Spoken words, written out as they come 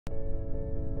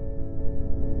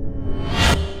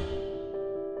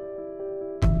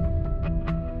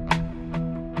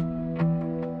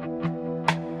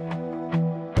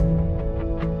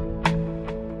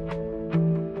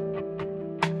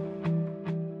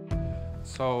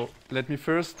So let me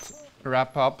first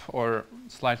wrap up or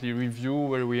slightly review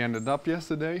where we ended up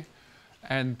yesterday.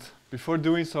 And before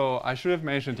doing so, I should have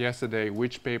mentioned yesterday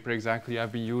which paper exactly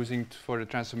I've been using for the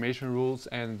transformation rules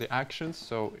and the actions.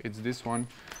 So it's this one,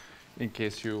 in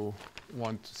case you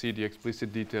want to see the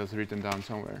explicit details written down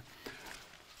somewhere.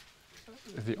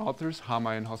 The authors,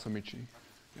 Hama and Hosamichi.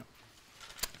 Yeah.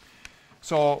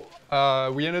 So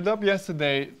we ended up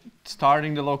yesterday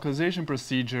starting the localization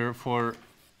procedure for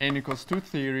n equals 2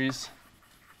 theories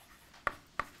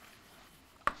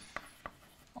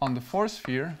on the force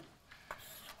sphere.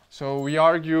 So we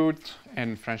argued,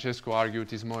 and Francesco argued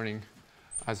this morning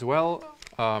as well,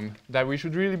 that we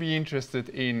should really be interested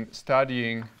in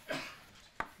studying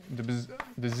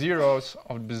the zeros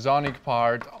of the bosonic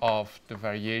part of the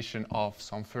variation of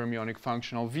some fermionic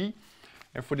functional V.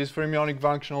 And for this fermionic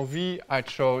functional V, I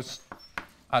chose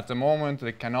at the moment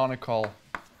the canonical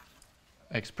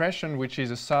expression, which is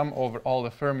a sum over all the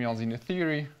fermions in the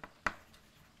theory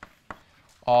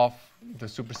of the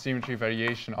supersymmetry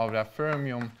variation of that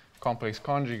fermion complex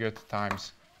conjugate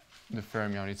times the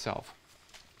fermion itself.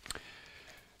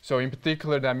 So in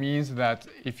particular, that means that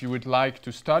if you would like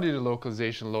to study the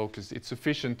localization locus, it's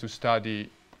sufficient to study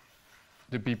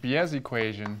the BPS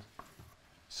equation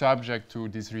subject to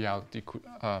this reality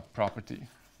property.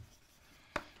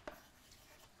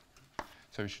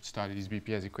 So you should study these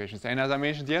BPS equations. And as I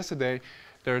mentioned yesterday,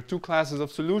 there are two classes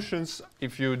of solutions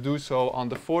if you do so on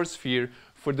the force sphere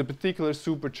for the particular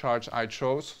supercharge I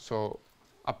chose. So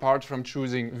apart from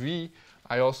choosing V,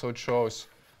 I also chose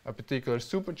a particular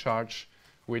supercharge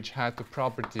which had the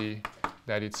property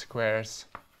that it squares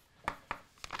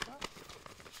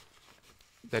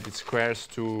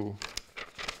to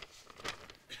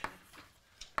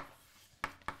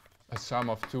a sum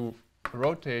of two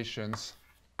rotations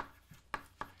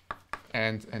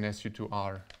and an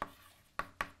SU2R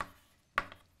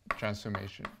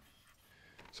transformation.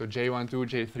 So J12,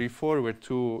 J34 were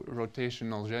two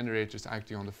rotational generators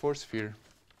acting on the force sphere.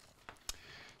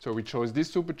 So we chose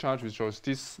this supercharge, we chose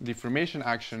this deformation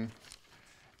action,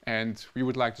 and we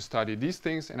would like to study these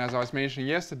things. And as I was mentioning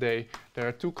yesterday, there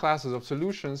are two classes of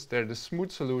solutions. There are the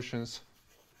smooth solutions,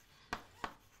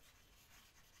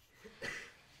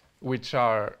 which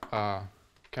are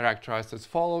characterized as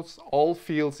follows. All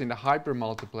fields in the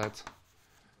hypermultiplet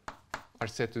are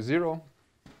set to 0.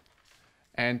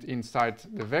 And inside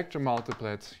the vector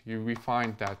multiplet, we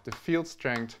find that the field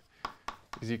strength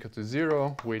is equal to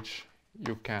 0, which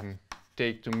you can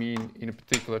take to mean in a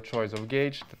particular choice of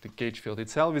gauge that the gauge field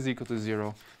itself is equal to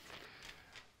 0.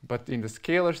 But in the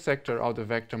scalar sector of the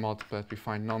vector multiplet, we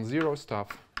find non-zero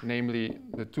stuff, namely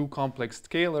the two complex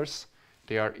scalars.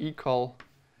 They are equal,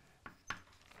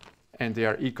 and they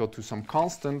are equal to some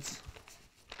constant,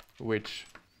 which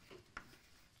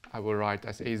I will write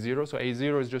as A0. So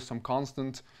A0 is just some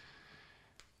constant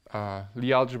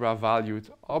Lie algebra valued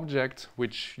object,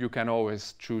 which you can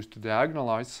always choose to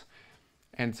diagonalize.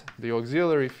 And the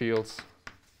auxiliary fields,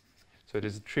 so it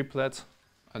is a triplet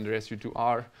under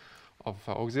SU2R of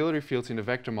auxiliary fields in the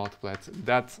vector multiplet.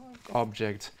 That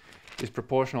object is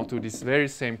proportional to this very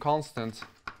same constant,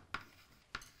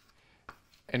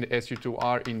 and the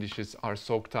SU2R indices are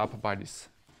soaked up by this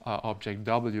object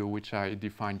W, which I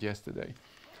defined yesterday.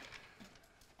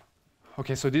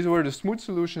 Okay, so these were the smooth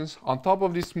solutions. On top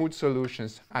of these smooth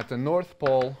solutions, at the north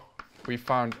pole, we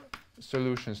found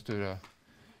solutions to the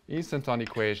instanton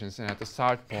equations, and at the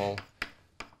south pole,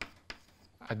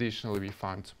 additionally, we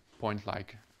found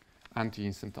point-like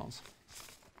anti-instantons.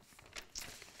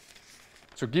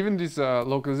 So given this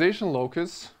localization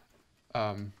locus,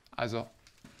 as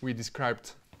we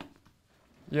described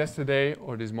yesterday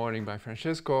or this morning by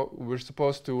Francesco, we're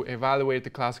supposed to evaluate the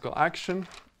classical action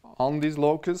on this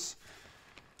locus.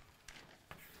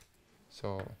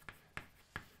 So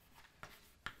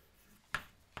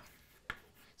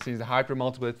since the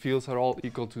hypermultiplet fields are all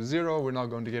equal to 0, we're not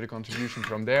going to get a contribution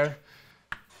from there.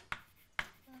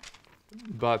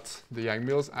 But the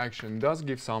Yang-Mills action does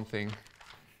give something,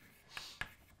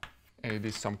 and it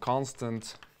is some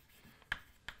constant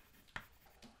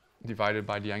divided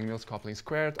by the Yang-Mills coupling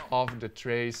squared of the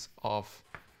trace of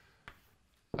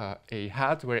A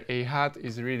hat, where A hat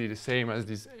is really the same as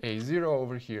this A0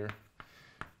 over here,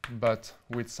 but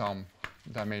with some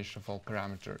dimensional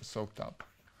parameter soaked up.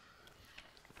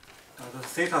 The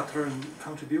theta term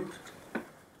contribute?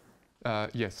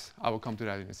 Yes, I will come to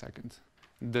that in a second.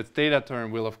 The theta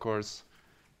term will, of course,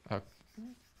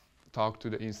 talk to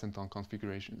the instanton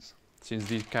configurations, since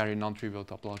these carry non-trivial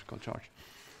topological charge.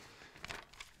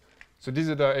 So this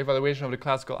is the evaluation of the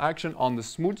classical action on the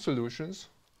smooth solutions,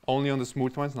 only on the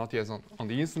smooth ones, not yet on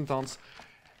the instantons.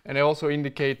 And I also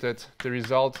indicated the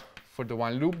result for the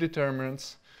one loop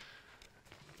determinants,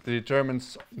 the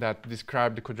determinants that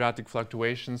describe the quadratic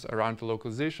fluctuations around the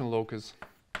localization locus.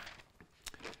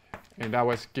 And that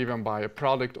was given by a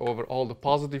product over all the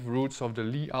positive roots of the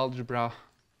Lie algebra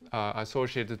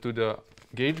associated to the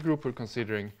gauge group we're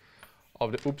considering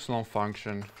of the upsilon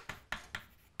function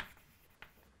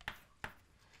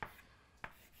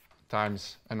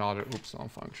times another upsilon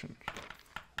function.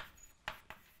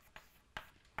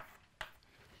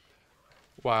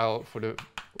 While for the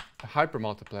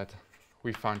hypermultiplet,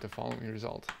 we found the following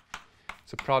result.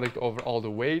 It's a product over all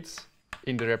the weights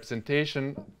in the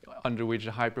representation under which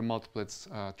the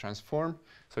hypermultiplets transform.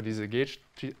 So this is a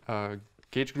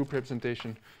gauge group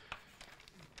representation.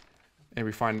 And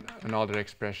we find another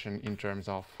expression in terms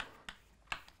of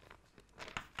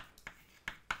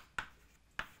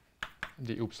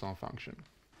the upsilon function.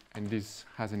 And this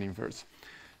has an inverse.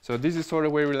 So this is sort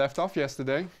of where we left off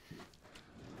yesterday.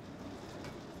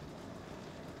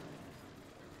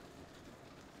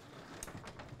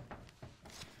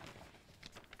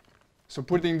 So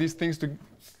putting these things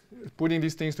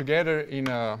together in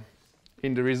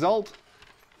the result,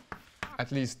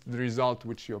 at least the result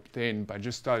which you obtain by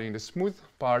just studying the smooth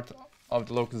part of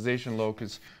the localization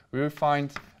locus, we will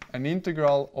find an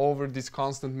integral over this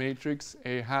constant matrix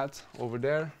A hat over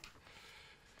there.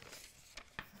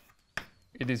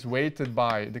 It is weighted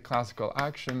by the classical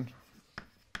action.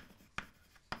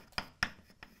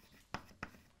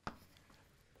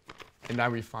 And now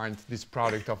we find this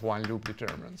product of one loop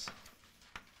determinants.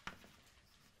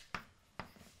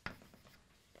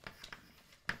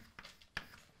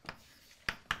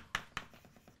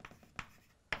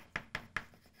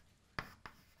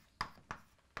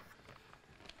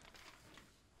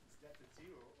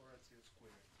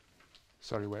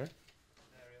 Sorry, where? The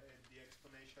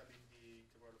exponential in the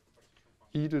integral of the partition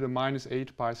function. E to the minus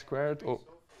 8 pi squared, or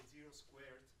A0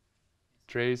 squared.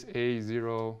 trace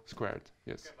A0 squared,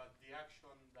 yes. Okay, but the action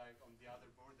like on the other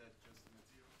board that's just in a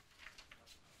 0.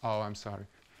 Oh, I'm sorry.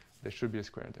 There should be a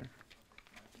square there.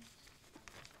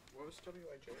 What was Wij?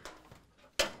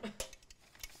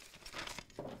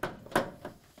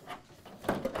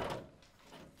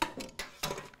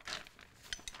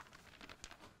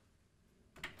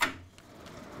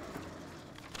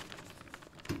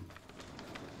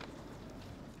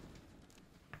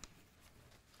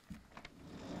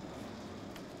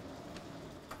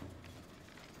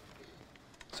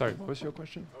 Sorry, what was your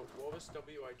question? Oh, what was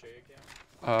Wij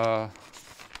again?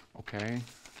 Okay,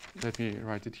 let me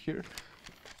write it here.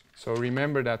 So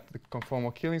remember that the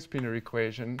conformal killing spinor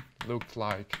equation looked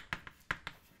like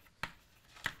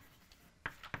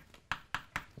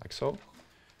so.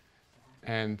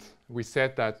 And we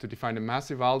said that to define a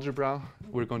massive algebra,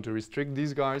 we're going to restrict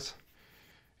these guys.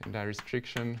 And that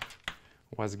restriction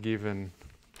was given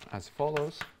as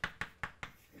follows.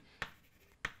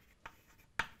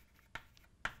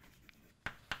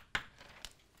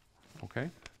 Okay,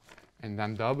 and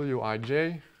then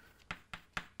Wij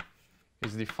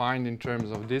is defined in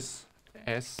terms of this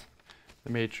S, the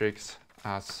matrix,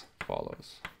 as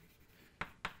follows.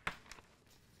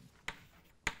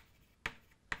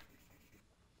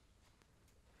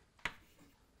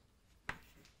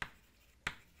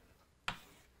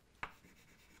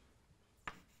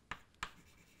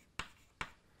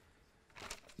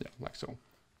 Yeah, like so.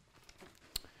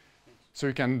 So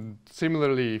you can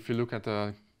similarly, if you look at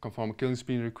the conformal killing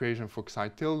spinor equation for xi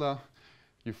tilde,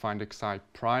 you find xi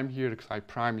prime here. Xi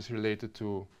prime is related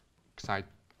to xi.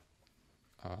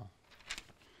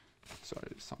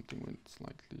 Sorry, something went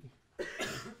slightly. It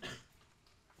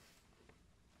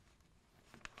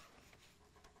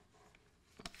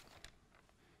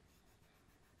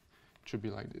should be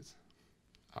like this.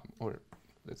 Or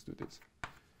let's do this.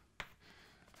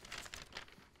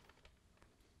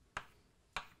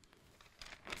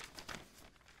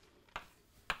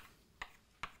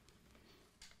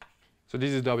 So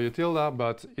this is W tilde,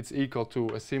 but it's equal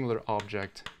to a similar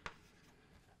object,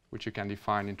 which you can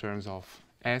define in terms of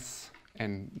S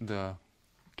and the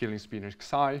killing spinor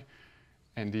xi,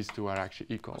 and these two are actually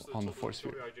equal on the force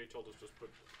field. Wij told us just put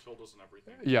tildes and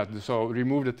everything. Yeah, so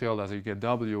remove the tilde as you get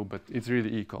W, but it's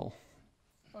really equal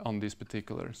on this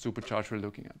particular supercharge we're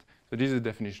looking at. So this is the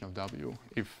definition of W,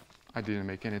 if I didn't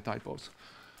make any typos.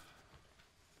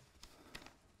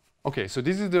 Okay, so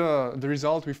this is the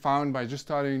result we found by just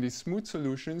studying these smooth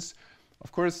solutions.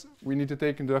 Of course, we need to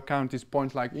take into account these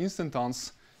point-like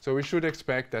instantons, so we should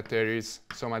expect that there is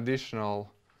some additional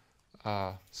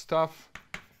stuff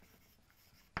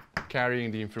carrying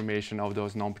the information of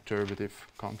those non-perturbative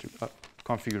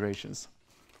configurations.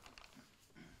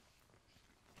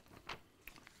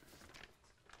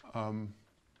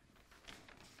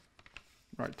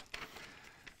 Right.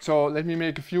 So let me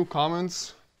make a few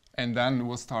comments, and then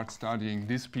we'll start studying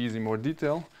this piece in more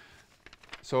detail.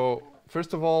 So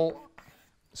first of all,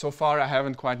 so far I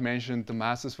haven't quite mentioned the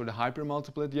masses for the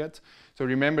hypermultiplet yet. So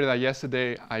remember that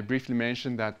yesterday I briefly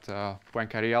mentioned that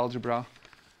Poincaré algebra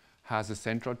has a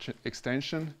central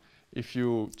extension. If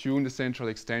you tune the central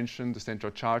extension, the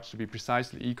central charge, to be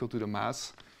precisely equal to the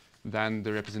mass, then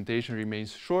the representation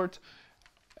remains short.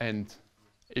 And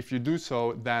if you do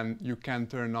so, then you can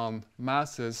turn on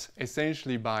masses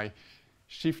essentially by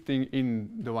shifting in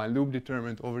the while loop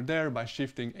determinant over there by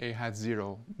shifting a hat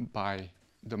 0 by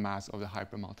the mass of the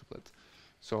hypermultiplet.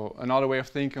 So another way of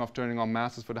thinking of turning on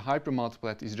masses for the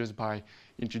hypermultiplet is just by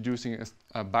introducing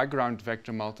a background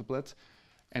vector multiplet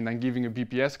and then giving a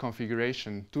BPS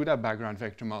configuration to that background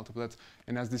vector multiplet.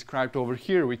 And as described over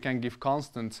here, we can give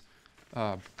constant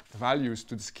values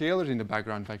to the scalars in the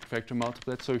background vector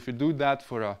multiplet. So if you do that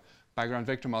for a background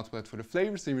vector multiplet for the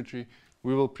flavor symmetry,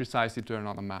 we will precisely turn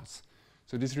on a mass.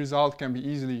 So this result can be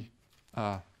easily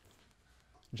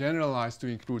generalized to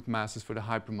include masses for the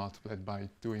hypermultiplet by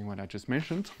doing what I just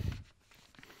mentioned.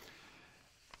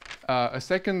 A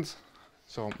second,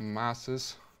 so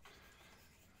masses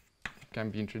can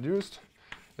be introduced.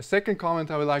 A second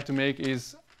comment I would like to make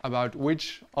is about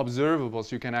which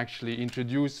observables you can actually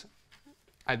introduce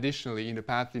additionally in the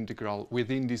path integral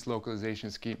within this localization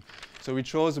scheme. So we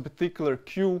chose a particular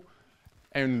Q,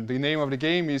 and the name of the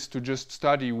game is to just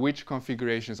study which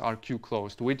configurations are Q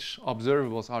closed, which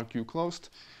observables are Q closed,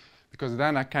 because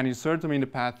then I can insert them in the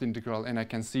path integral and I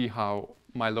can see how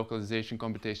my localization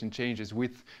computation changes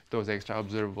with those extra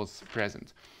observables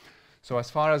present. So as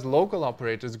far as local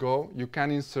operators go, you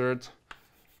can insert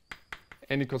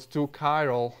n equals 2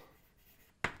 chiral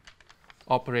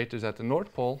operators at the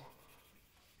North Pole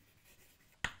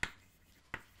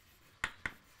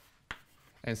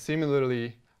and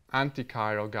similarly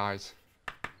anti-chiral guys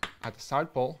at the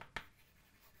South Pole.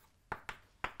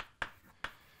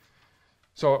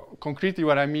 So concretely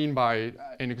what I mean by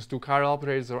n equals 2 chiral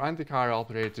operators or anti-chiral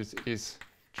operators is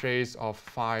trace of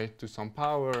phi to some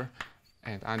power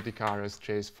and anti-chirals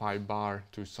trace phi bar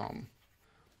to some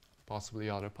possibly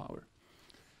other power.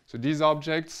 So these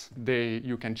objects,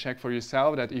 you can check for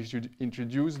yourself that if you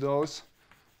introduce those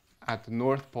at the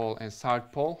North Pole and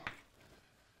South Pole,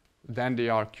 then they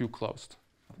are Q closed.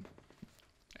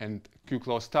 And Q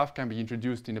closed stuff can be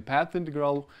introduced in the path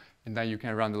integral, and then you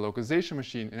can run the localization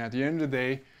machine. And at the end of the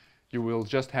day, you will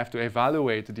just have to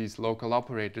evaluate these local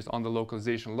operators on the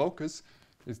localization locus.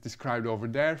 It's described over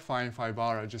there. Phi and phi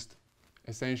bar are just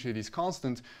essentially these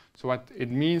constant. So what it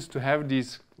means to have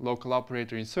these local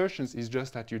operator insertions is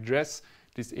just that you dress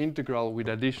this integral with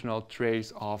additional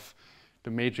trace of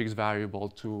the matrix variable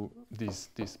to these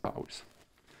powers.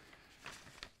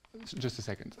 So just a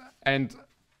second. And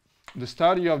the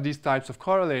study of these types of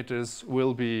correlators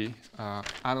will be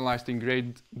analyzed in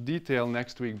great detail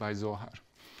next week by Zohar.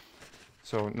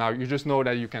 So now you just know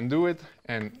that you can do it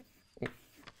and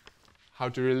how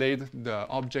to relate the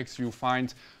objects you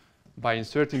find by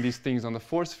inserting these things on the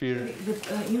force sphere.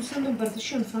 But Newton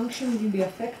partition function will be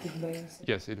affected by this.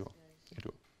 Yes, it will. It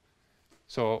will.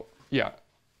 So yeah,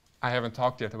 I haven't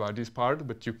talked yet about this part,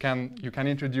 but you can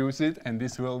introduce it, and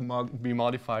this will be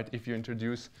modified if you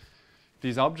introduce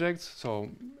these objects. So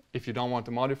if you don't want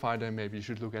to modify them, maybe you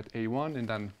should look at A1, and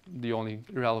then the only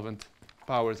relevant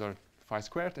powers are phi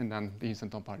squared, and then the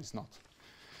instanton part is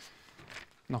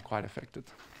not quite affected.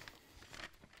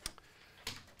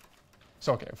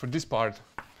 So okay, for this part,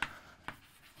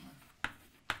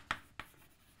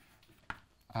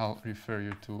 I'll refer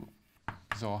you to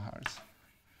Zohar's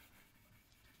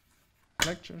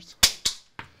lectures.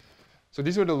 So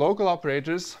these were the local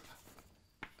operators.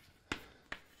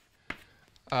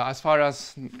 As far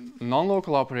as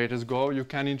non-local operators go, you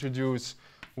can introduce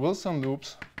Wilson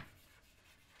loops.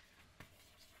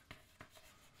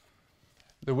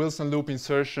 The Wilson loop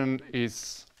insertion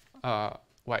is,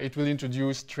 well, it will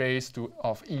introduce trace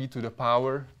of e to the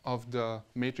power of the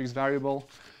matrix variable.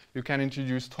 You can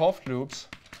introduce 't Hooft loops.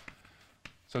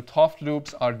 So 't Hooft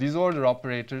loops are disorder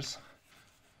operators.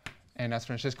 And as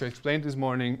Francesco explained this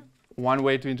morning, one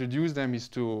way to introduce them is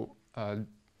to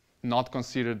not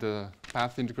consider the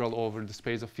path integral over the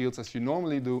space of fields as you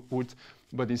normally would,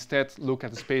 but instead look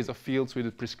at the space of fields with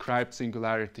a prescribed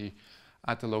singularity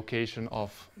at the location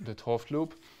of the 't Hooft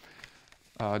loop.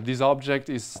 This object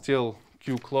is still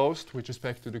Q closed with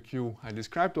respect to the Q I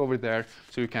described over there,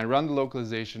 so you can run the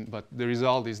localization, but the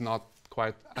result is not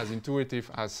quite as intuitive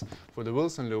as for the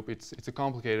Wilson loop. It's a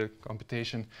complicated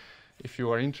computation. If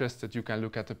you are interested, you can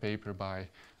look at the paper by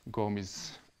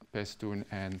Gomes, Pestun,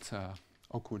 and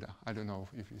Okuda. I don't know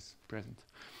if he's present.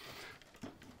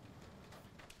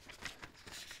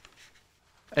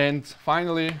 And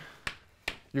finally,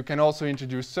 you can also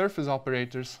introduce surface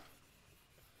operators.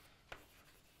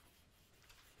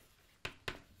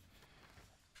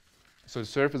 So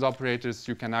surface operators,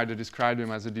 you can either describe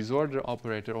them as a disorder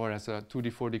operator or as a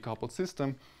 2D, 4D coupled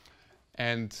system.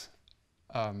 And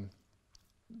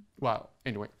well,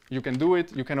 anyway, you can do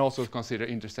it. You can also consider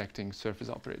intersecting surface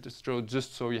operators. So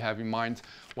just so you have in mind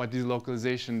what this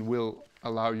localization will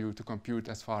allow you to compute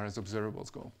as far as observables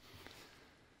go.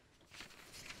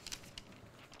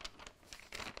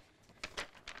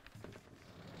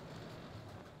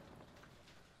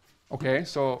 Okay,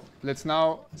 so let's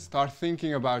now start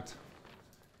thinking about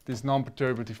this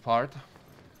non-perturbative part.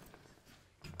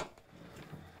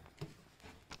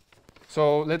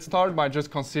 So let's start by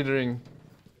just considering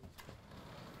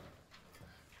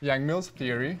Yang-Mills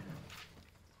theory.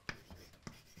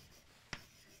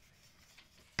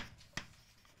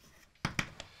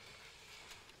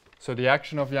 So the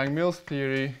action of Yang-Mills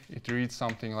theory, it reads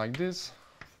something like this.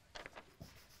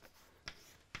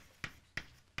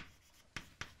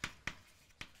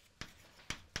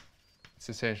 It's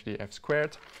essentially f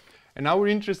squared. And now we're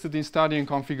interested in studying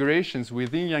configurations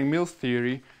within Yang-Mills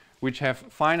theory which have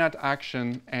finite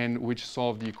action and which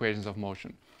solve the equations of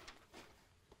motion.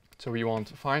 So we want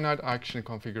finite action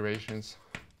configurations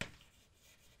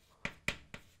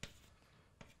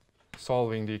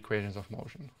solving the equations of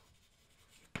motion.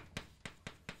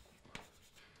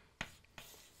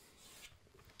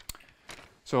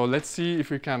 So let's see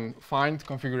if we can find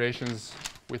configurations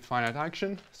with finite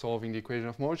action solving the equation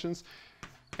of motions.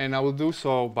 And I will do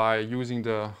so by using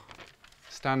the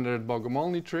standard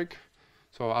Bogomolny trick.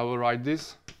 So I will write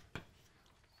this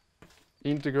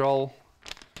integral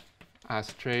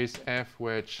as trace f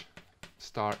wedge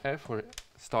star f, where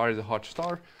star is a Hodge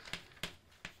star.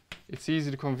 It's easy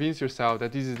to convince yourself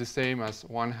that this is the same as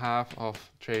 1/2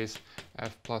 of trace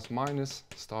f plus minus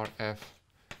star f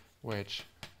wedge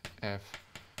f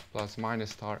plus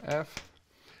minus star f,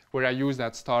 where I use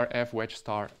that star f wedge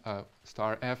star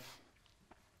f.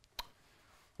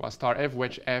 Well, star f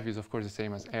wedge f is of course the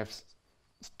same as f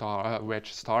star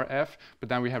wedge star f, but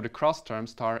then we have the cross term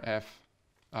star f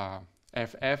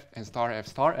ff and star f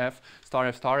star f. Star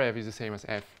f star f is the same as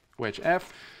f wedge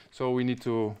f, so we need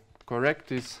to correct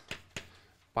this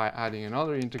by adding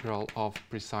another integral of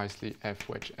precisely f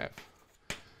wedge f.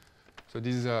 So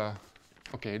this is a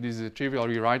this is a trivial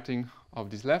rewriting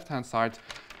of this left hand side,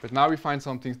 but now we find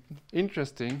something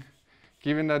interesting.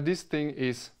 Given that this thing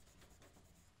is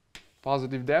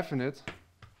positive definite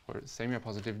or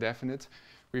semi-positive definite,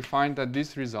 we find that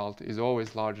this result is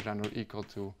always larger than or equal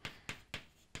to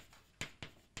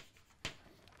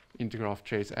integral of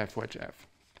trace f wedge f.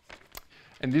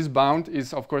 And this bound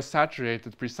is of course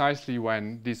saturated precisely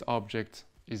when this object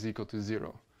is equal to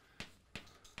 0.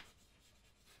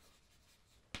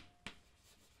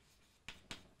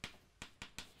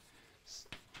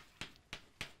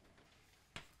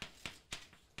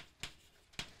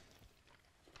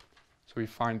 So we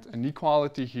find an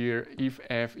equality here if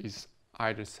f is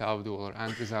either self-dual or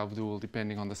anti-self-dual,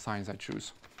 depending on the signs I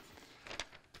choose.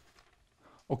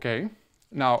 Okay,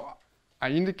 now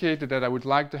I indicated that I would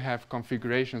like to have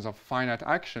configurations of finite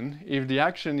action. If the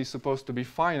action is supposed to be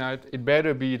finite, it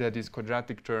better be that this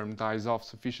quadratic term dies off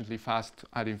sufficiently fast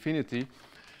at infinity.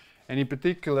 And in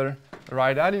particular,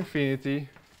 right at infinity,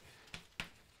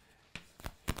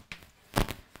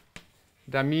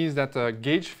 that means that the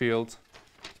gauge field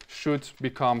should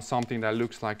become something that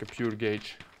looks like a pure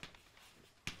gauge.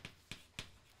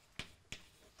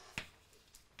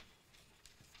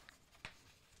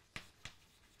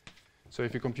 So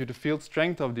if you compute the field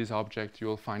strength of this object, you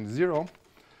will find 0.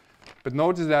 But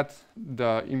notice that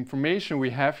the information we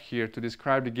have here to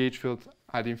describe the gauge field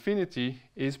at infinity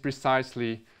is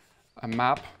precisely a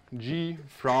map G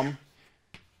from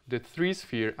the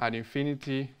 3-sphere at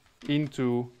infinity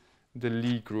into the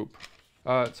Lie group,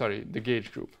 the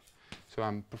gauge group.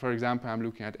 So for example, I'm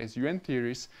looking at SUN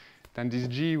theories, then this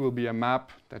G will be a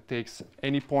map that takes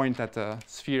any point at a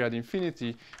sphere at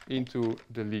infinity into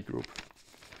the Lie group.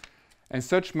 And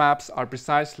such maps are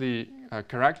precisely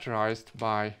characterized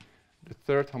by the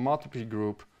third homotopy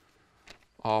group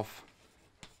of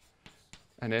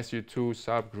an SU2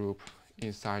 subgroup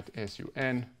inside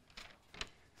SUN.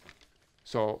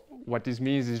 So what this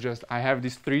means is just I have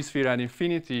this 3-sphere at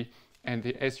infinity, and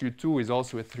the SU2 is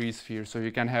also a 3-sphere. So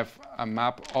you can have a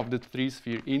map of the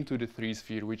 3-sphere into the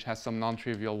 3-sphere, which has some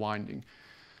non-trivial winding.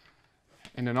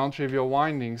 And the non-trivial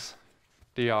windings,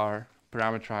 they are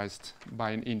parameterized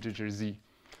by an integer z.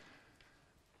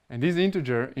 And this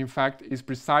integer, in fact, is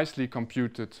precisely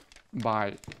computed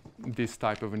by this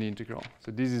type of an integral.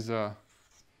 So this is a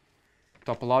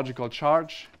topological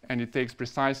charge, and it takes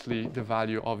precisely the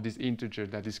value of this integer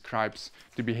that describes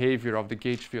the behavior of the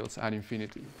gauge fields at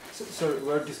infinity. So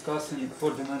we're discussing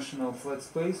four-dimensional flat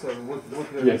space, or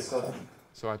what we're discussing?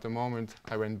 So at the moment,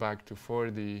 I went back to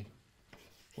 4D,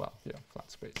 well, yeah,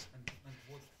 flat space. And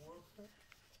what for?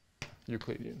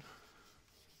 Euclidean.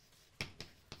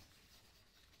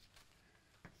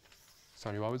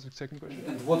 Sorry, what was the second question?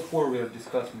 And what for we are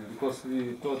discussing? Because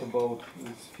we thought about the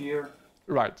sphere.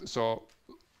 Right, so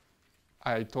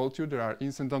I told you there are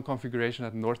instanton configuration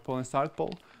at North Pole and South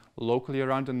Pole. Locally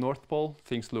around the North Pole,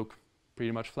 things look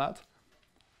pretty much flat.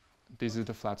 This is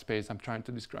the flat space I'm trying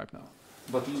to describe now.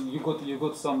 But you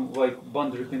got some like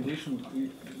boundary condition.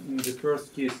 In the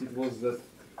first case, it was that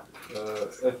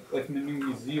f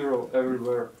min is 0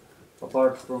 everywhere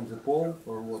apart from the pole,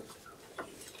 or what?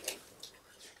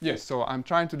 Yes, so I'm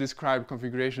trying to describe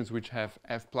configurations which have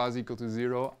f plus equal to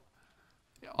 0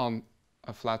 on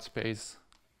a flat space,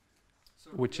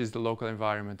 which is the local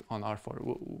environment on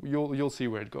R4. You'll see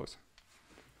where it goes.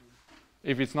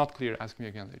 If it's not clear, ask me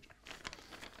again later.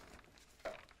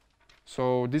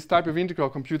 So this type of integral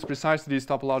computes precisely this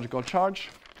topological charge.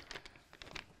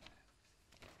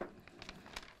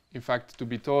 In fact, to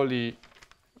be totally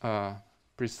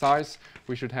precise,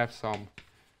 we should have some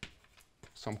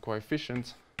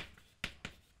coefficient,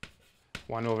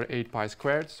 1 over 8 pi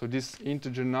squared. So this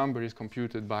integer number is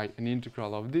computed by an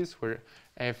integral of this, where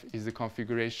f is the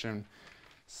configuration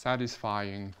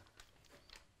satisfying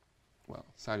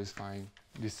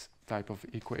this type of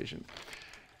equation.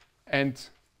 And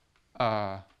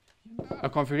a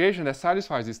configuration that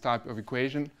satisfies this type of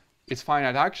equation is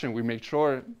finite action. We make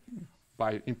sure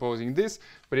by imposing this,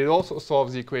 but it also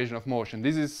solves the equation of motion.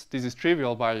 This is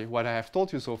trivial by what I have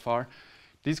told you so far.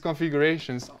 These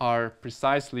configurations are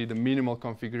precisely the minimal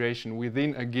configuration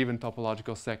within a given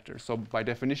topological sector. So by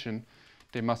definition,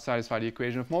 they must satisfy the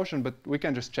equation of motion, but we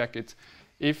can just check it.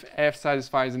 If f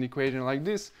satisfies an equation like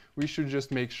this, we should just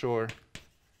make sure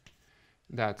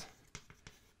that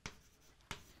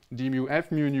d mu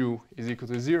f mu nu is equal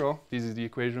to 0. This is the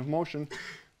equation of motion,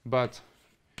 but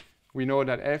we know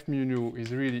that f mu nu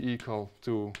is really equal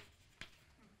to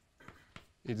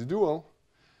its dual,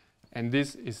 and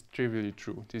this is trivially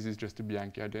true. This is just a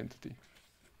Bianchi identity.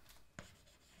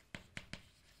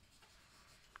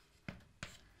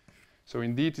 So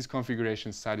indeed, these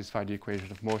configurations satisfy the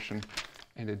equation of motion,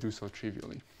 and they do so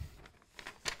trivially.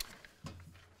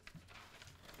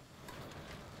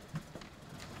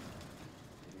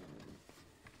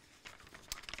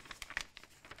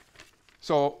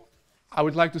 So I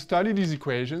would like to study these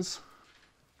equations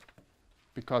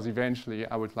because eventually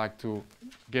I would like to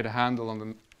get a handle on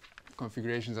the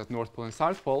configurations at North Pole and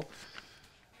South Pole.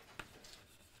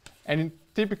 And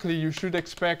typically you should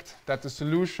expect that the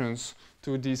solutions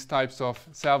to these types of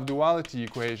self-duality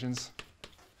equations,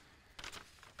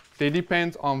 they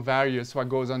depend on various what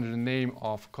goes under the name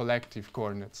of collective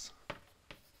coordinates.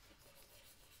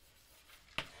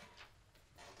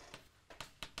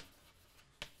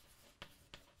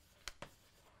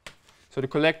 So the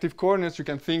collective coordinates you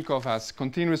can think of as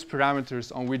continuous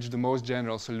parameters on which the most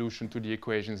general solution to the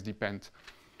equations depend.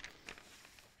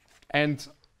 And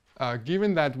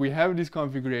given that we have these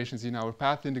configurations in our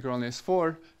path integral on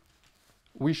S4,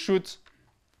 we should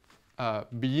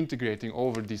be integrating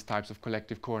over these types of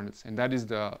collective coordinates. And that is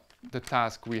the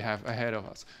task we have ahead of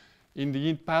us. In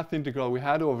the path integral we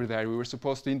had over there, we were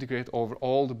supposed to integrate over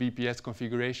all the BPS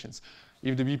configurations.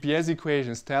 If the BPS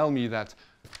equations tell me that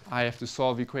I have to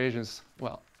solve equations,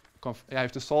 well, I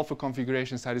have to solve a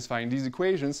configuration satisfying these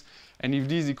equations, and if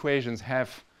these equations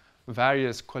have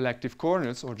various collective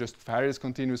coordinates or just various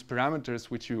continuous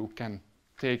parameters which you can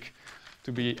take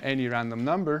to be any random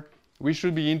number, we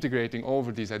should be integrating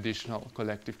over these additional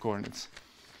collective coordinates.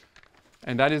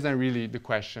 And that is then really the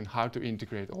question, how to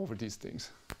integrate over these things.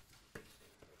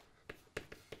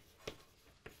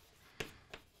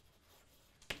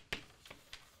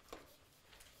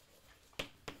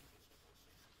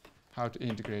 How to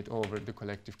integrate over the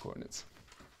collective coordinates.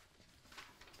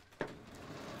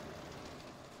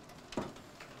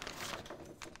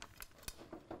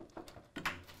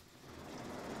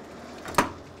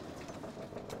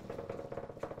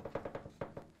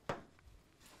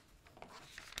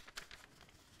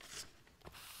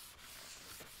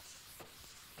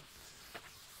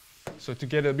 So to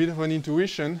get a bit of an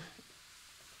intuition,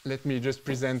 let me just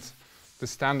present the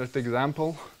standard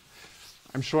example.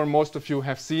 I'm sure most of you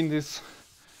have seen this,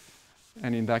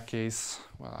 and in that case,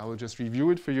 well, I will just review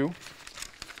it for you.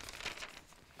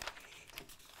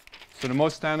 So the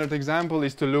most standard example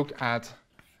is to look at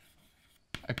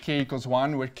a k equals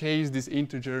 1, where k is this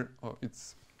integer,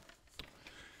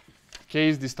 k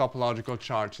is this topological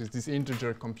charge, is this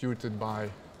integer computed by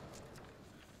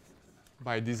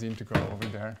this integral over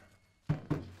there.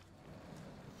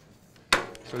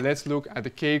 So let's look at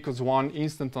the k equals 1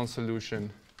 instanton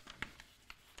solution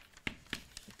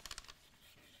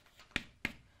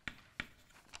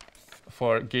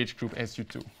for gauge group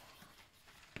SU2.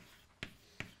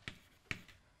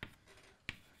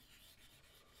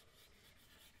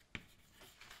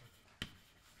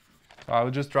 So I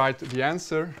will just write the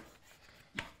answer.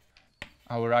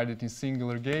 I will write it in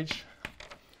singular gauge.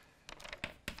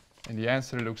 And the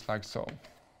answer looks like so.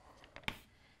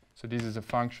 So this is a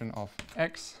function of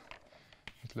x.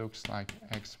 It looks like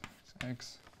x minus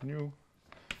x nu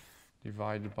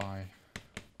divided by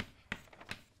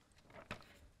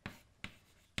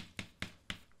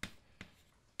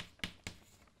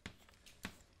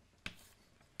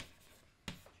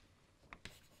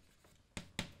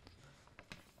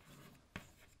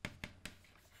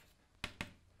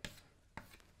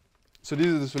so this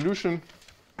is the solution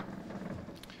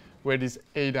where this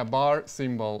eta bar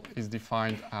symbol is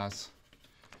defined as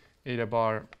eta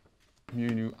bar mu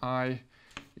nu I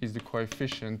is the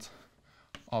coefficient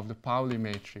of the Pauli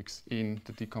matrix in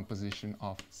the decomposition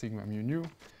of sigma mu nu.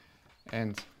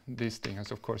 And this thing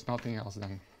is, of course, nothing else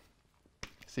than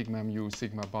sigma mu,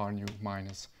 sigma bar nu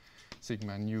minus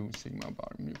sigma nu, sigma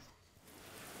bar mu.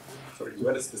 Sorry,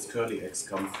 where does this curly x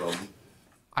come from?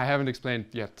 I haven't explained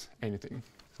yet anything.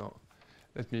 So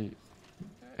let me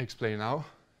explain now.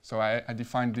 So I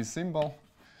defined this symbol.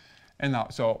 And now,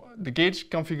 so the gauge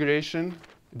configuration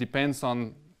depends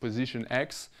on position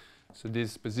x. So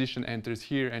this position enters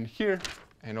here,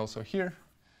 and also here.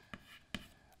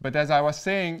 But as I was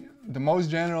saying, the most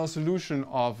general solution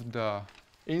of the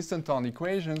instanton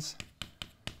equations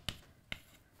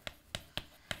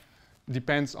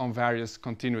depends on various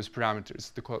continuous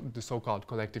parameters, the so-called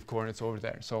collective coordinates over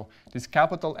there. So this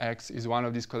capital X is one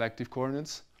of these collective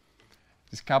coordinates.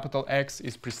 This capital X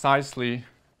is precisely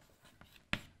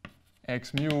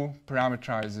x mu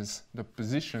parameterizes the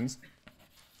positions,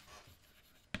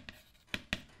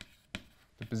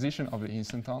 the position of the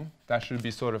instanton. That should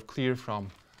be sort of clear from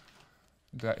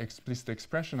the explicit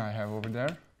expression I have over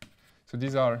there. So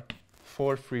these are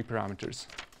 4 free parameters,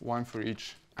 1 for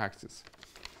each axis.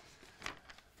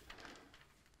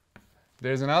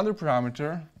 There's another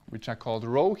parameter, which I called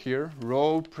rho here.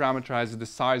 Rho parameterizes the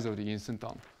size of the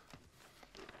instanton.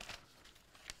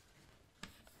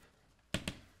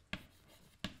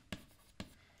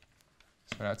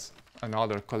 So that's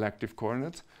another collective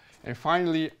coordinate. And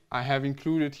finally, I have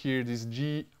included here this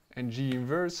G and G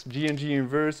inverse. G and G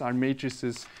inverse are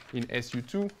matrices in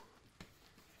SU2.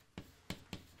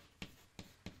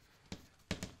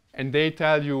 And they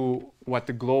tell you what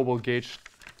the global gauge,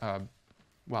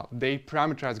 well, they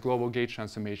parameterize global gauge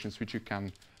transformations which you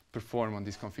can perform on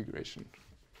this configuration.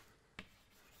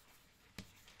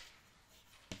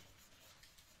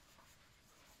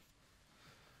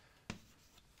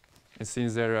 And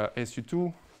since there are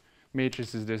SU2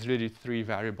 matrices, there's really 3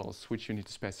 variables which you need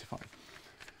to specify.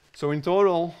 So in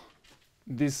total,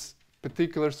 this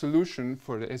particular solution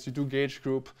for the SU2 gauge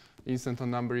group, instanton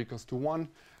number equals to 1,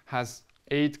 has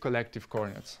 8 collective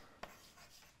coordinates.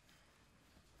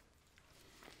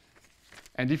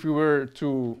 And if we were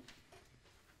to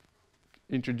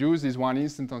introduce this one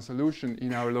instanton solution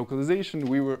in our localization,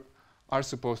 we are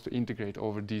supposed to integrate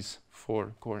over these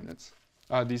 4 coordinates.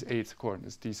 These 8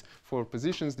 coordinates, these 4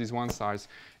 positions, this one size,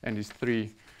 and these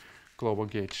 3 global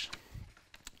gauge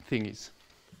thingies.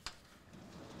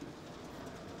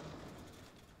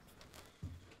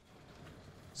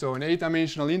 So an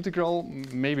 8-dimensional integral,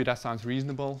 maybe that sounds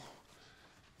reasonable,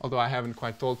 although I haven't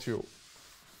quite told you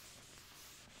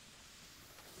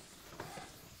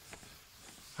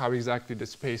how exactly the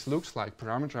space looks like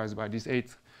parameterized by these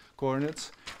 8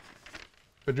 coordinates.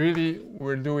 But really,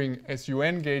 we're doing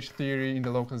SUN gauge theory in the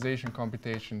localization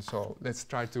computation, so let's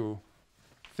try to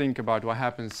think about what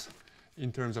happens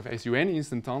in terms of SUN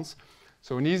instantons.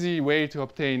 So an easy way to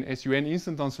obtain SUN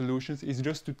instanton solutions is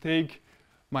just to take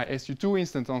my SU2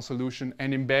 instanton solution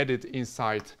and embed it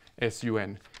inside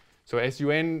SUN. So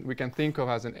SUN we can think of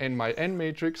as an n by n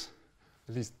matrix.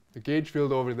 At least the gauge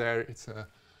field over there, it's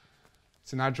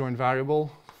an adjoint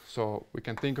variable, so we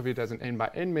can think of it as an n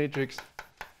by n matrix.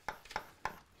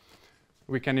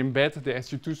 We can embed the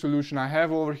SU2 solution I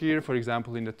have over here, for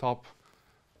example, in the top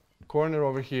corner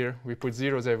over here. We put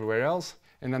zeros everywhere else,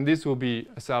 and then this will be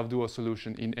a self-dual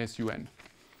solution in SUN.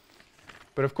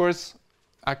 But of course,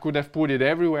 I could have put it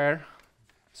everywhere,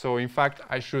 So in fact,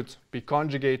 I should be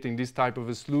conjugating this type of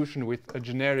a solution with a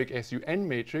generic SUN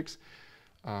matrix.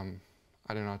 I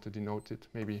don't know how to denote it,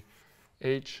 maybe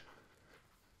H.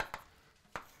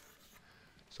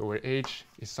 So where H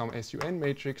is some SUN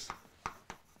matrix,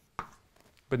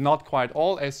 but not quite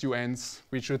all SUNs,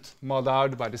 we should mod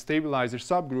out by the stabilizer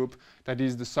subgroup, that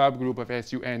is the subgroup of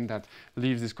SUN that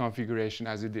leaves this configuration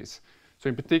as it is. So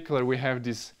in particular, we have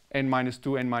this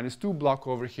n-2, n-2 block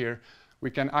over here. We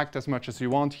can act as much as we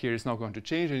want here. It's not going to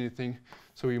change anything.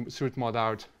 So we should mod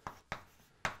out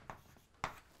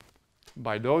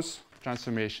by those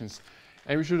transformations.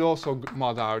 And we should also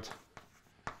mod out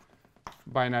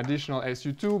by an additional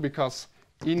SU2, because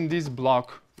in this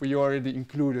block, we already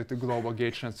included the global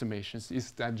gauge transformations.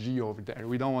 It's that G over there.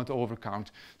 We don't want to overcount,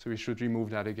 so we should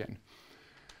remove that again.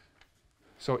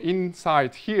 So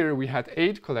inside here, we had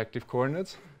 8 collective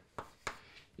coordinates.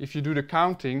 If you do the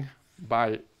counting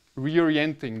by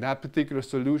reorienting that particular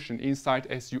solution inside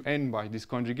SUN by this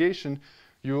conjugation,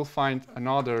 you will find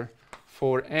another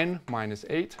 4n minus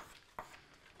 8.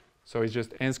 So it's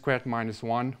just n squared minus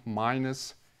 1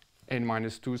 minus n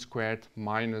minus 2 squared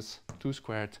minus 2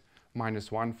 squared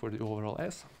minus 1 for the overall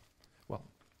S. Well,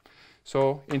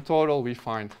 so in total, we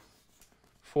find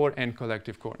 4n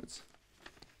collective coordinates.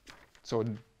 So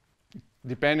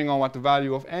depending on what the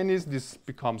value of n is, this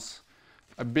becomes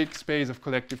a big space of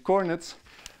collective coordinates.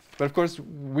 But of course,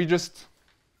 we just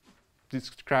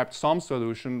described some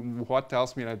solution. What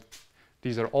tells me that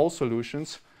these are all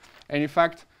solutions? And in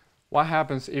fact, what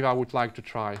happens if I would like to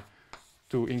try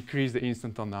to increase the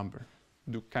instanton number?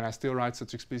 Can I still write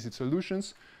such explicit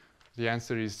solutions? The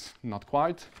answer is not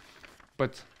quite.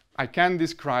 But I can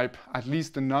describe at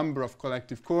least the number of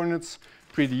collective coordinates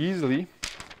pretty easily,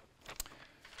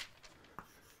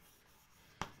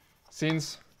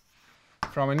 since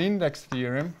from an index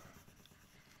theorem,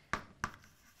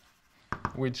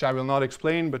 which I will not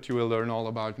explain, but you will learn all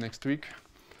about next week.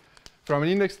 From an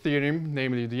index theorem,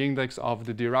 namely the index of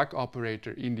the Dirac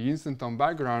operator in the instanton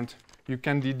background, you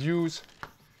can deduce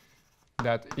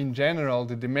that in general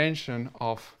the dimension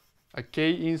of a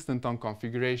k instanton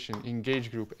configuration in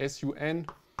gauge group SUN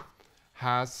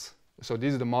has, so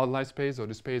this is the moduli space, or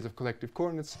the space of collective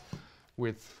coordinates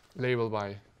with labeled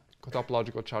by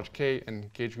topological charge k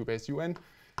and gauge group SUN,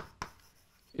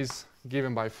 is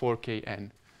given by 4kn.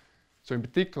 So in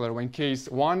particular, when k is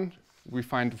 1, we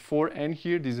find 4n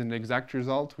here. This is an exact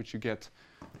result, which you get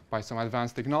by some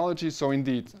advanced technology. So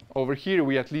indeed, over here,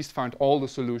 we at least found all the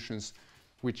solutions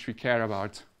which we care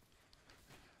about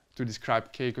to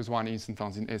describe k equals 1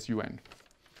 instantons in SUN.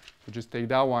 So just take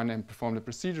that one and perform the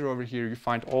procedure over here. You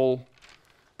find all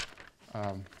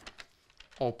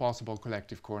possible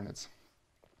collective coordinates.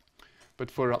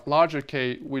 But for a larger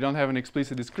k, we don't have an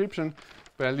explicit description,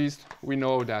 but at least we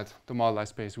know that the moduli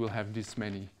space will have this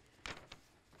many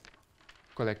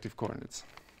collective coordinates.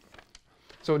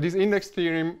 So this index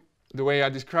theorem, the way I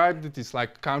described it, is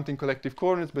like counting collective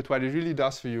coordinates, but what it really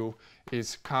does for you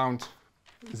is count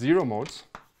zero modes.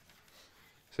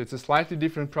 So it's a slightly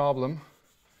different problem,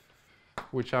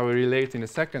 which I will relate in a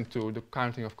second to the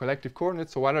counting of collective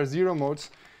coordinates. So what are zero modes?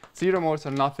 Zero modes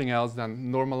are nothing else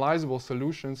than normalizable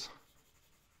solutions.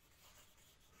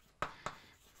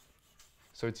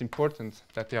 So it's important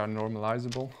that they are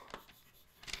normalizable.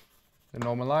 The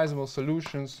normalizable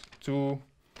solutions to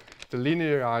the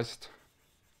linearized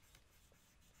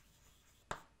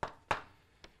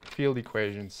field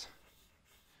equations,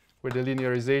 where the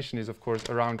linearization is, of course,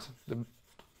 around the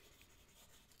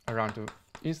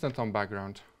instanton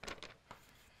background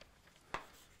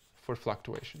for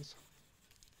fluctuations.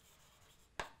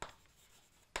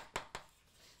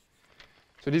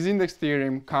 So this index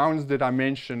theorem counts the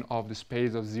dimension of the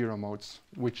space of zero modes,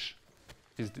 which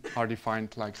are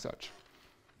defined like such.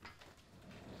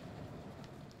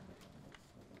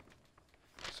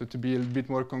 So to be a bit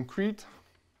more concrete,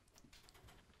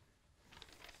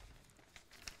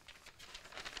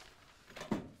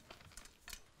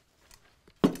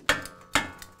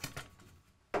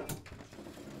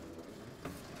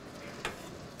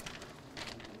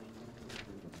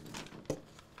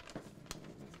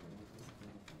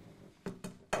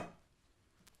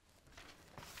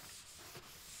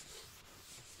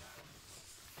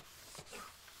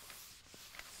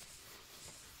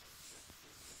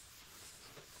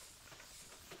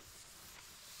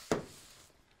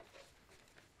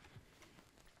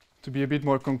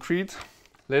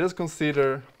 let us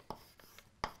consider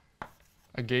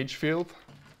a gauge field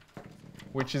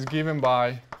which is given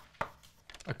by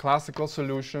a classical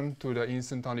solution to the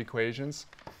instanton equations.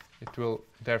 It will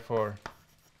therefore,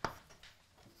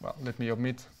 well, let me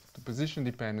omit the position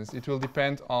dependence. It will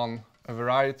depend on a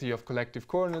variety of collective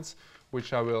coordinates,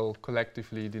 which I will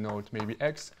collectively denote maybe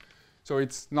x. So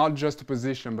it's not just a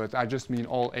position, but I just mean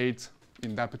all 8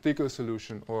 in that particular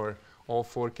solution, or all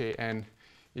 4kn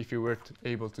if you were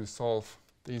able to solve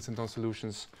the instanton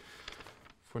solutions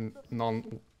for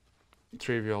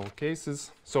non-trivial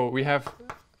cases. So we have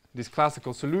this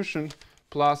classical solution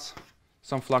plus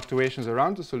some fluctuations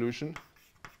around the solution.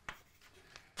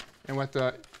 And what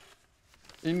the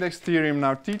index theorem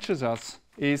now teaches us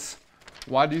is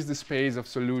what is the space of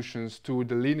solutions to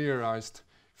the linearized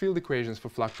field equations for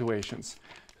fluctuations.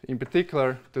 In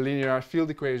particular, the linearized field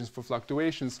equations for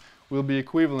fluctuations will be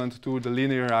equivalent to the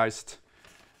linearized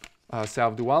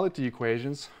self-duality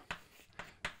equations.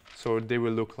 So they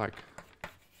will look like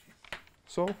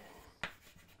so.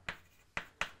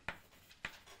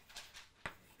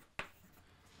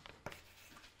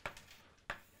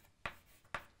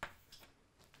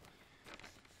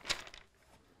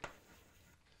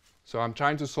 So I'm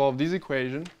trying to solve this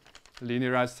equation,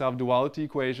 linearized self-duality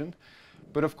equation.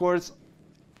 But of course,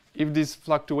 if this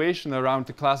fluctuation around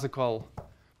the classical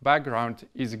background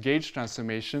is a gauge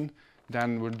transformation,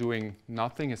 then we're doing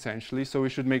nothing essentially. So we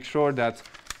should make sure that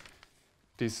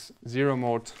this zero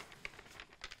mode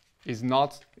is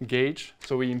not gauge.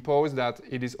 So we impose that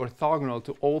it is orthogonal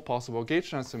to all possible gauge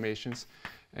transformations.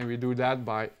 And we do that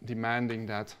by demanding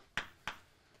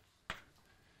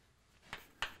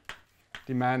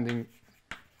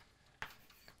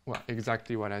well,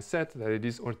 exactly what I said, that it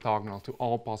is orthogonal to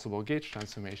all possible gauge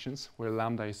transformations, where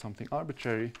lambda is something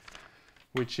arbitrary,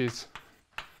 which is,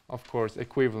 of course,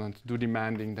 equivalent to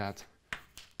demanding that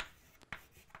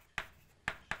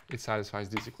it satisfies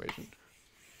this equation.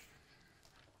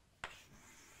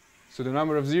 So the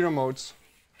number of zero modes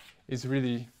is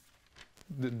really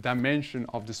the dimension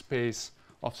of the space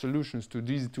of solutions to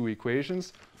these two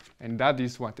equations, and that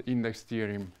is what the index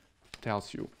theorem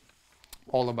tells you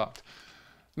all about.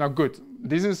 Now good,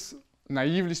 this is,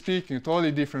 naively speaking, a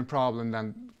totally different problem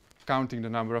than counting the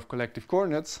number of collective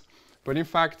coordinates, but in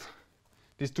fact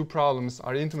these two problems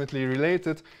are intimately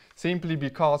related simply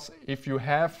because if you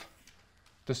have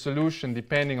the solution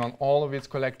depending on all of its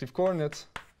collective coordinates,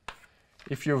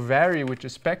 if you vary with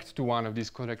respect to one of these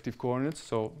collective coordinates,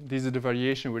 so this is the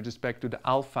variation with respect to the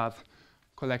alpha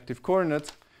collective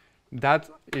coordinate, that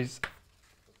is,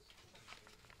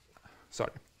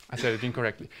 sorry, I said it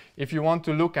incorrectly. If you want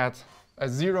to look at a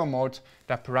zero mode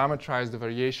that parameterizes the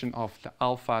variation of the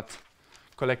alpha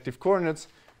collective coordinates,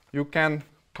 you can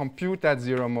compute that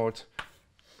zero mode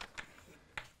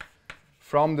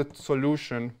from the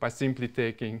solution by simply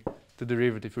taking the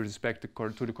derivative with respect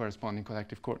to the corresponding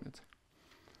collective coordinate.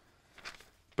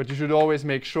 But you should always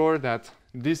make sure that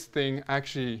this thing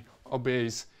actually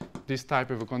obeys this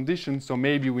type of a condition, so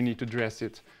maybe we need to dress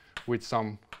it with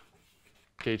some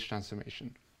gauge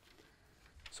transformation.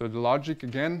 So the logic,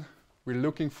 again, we're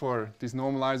looking for this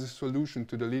normalized solution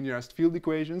to the linearized field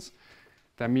equations.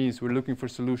 That means we're looking for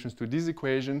solutions to this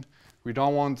equation. We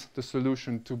don't want the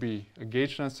solution to be a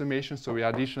gauge transformation, so we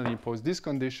additionally impose this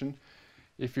condition.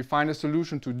 If you find a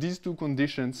solution to these two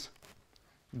conditions,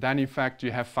 then in fact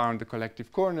you have found the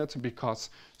collective coordinate, because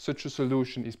such a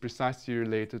solution is precisely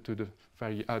related to the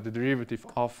derivative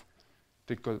of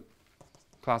the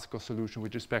classical solution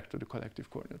with respect to the collective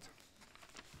coordinate.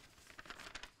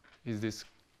 Is this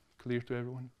clear to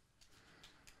everyone?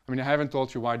 I mean, I haven't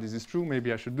told you why this is true.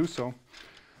 Maybe I should do so.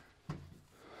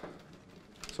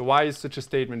 So why is such a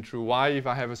statement true? Why, if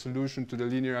I have a solution to the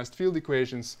linearized field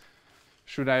equations,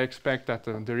 should I expect that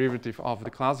the derivative of the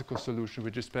classical solution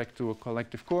with respect to a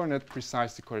collective coordinate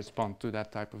precisely correspond to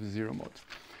that type of zero mode?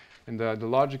 And the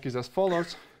logic is as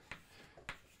follows.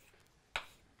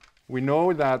 We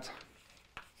know that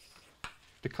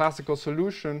the classical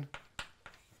solution,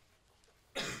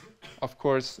 of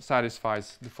course,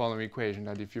 satisfies the following equation,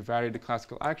 that if you vary the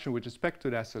classical action with respect to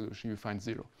that solution, you find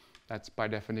zero. That's by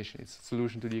definition, it's a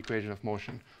solution to the equation of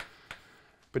motion.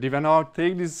 But if I now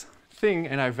take this thing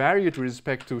and I vary it with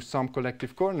respect to some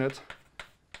collective coordinate,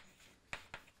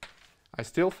 I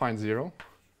still find zero.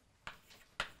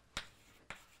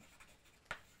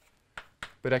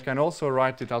 But I can also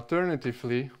write it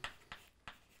alternatively.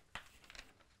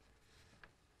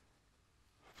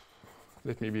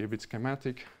 Let me be a bit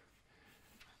schematic.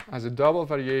 As a double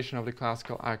variation of the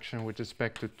classical action with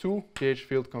respect to two gauge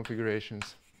field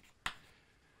configurations,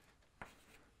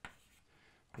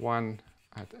 one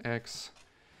at x,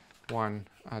 one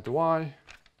at y,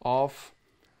 of,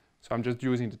 so I'm just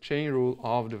using the chain rule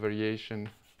of the variation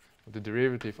of the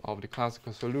derivative of the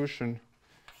classical solution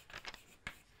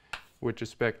with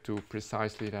respect to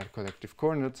precisely that collective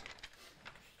coordinate,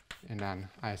 and then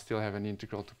I still have an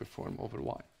integral to perform over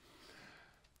y.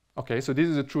 Okay, so this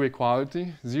is a true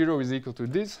equality. 0 is equal to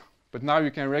this. But now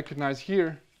you can recognize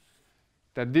here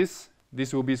that this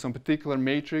will be some particular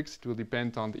matrix. It will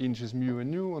depend on the integers mu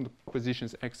and nu, on the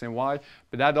positions x and y.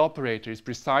 But that operator is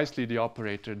precisely the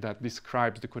operator that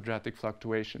describes the quadratic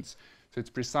fluctuations. So it's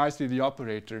precisely the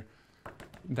operator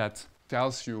that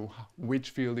tells you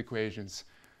which field equations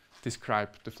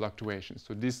describe the fluctuations.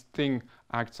 So this thing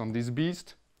acts on this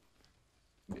beast.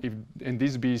 And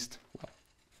this beast, well,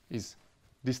 is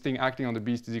this thing acting on the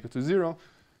beast is equal to 0.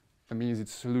 That means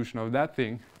it's a solution of that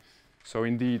thing. So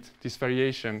indeed, this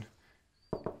variation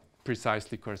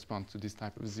precisely corresponds to this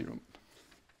type of 0 mode.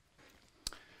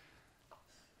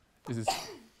 Is this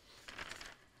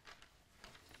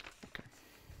okay?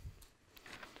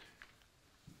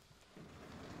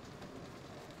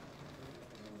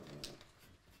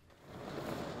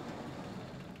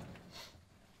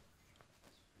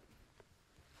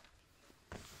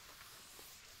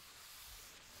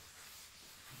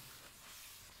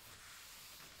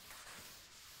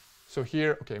 So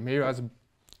here, okay, maybe as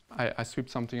I sweep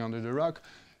something under the rug,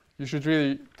 you should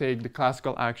really take the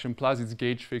classical action plus its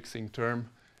gauge fixing term,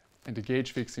 and the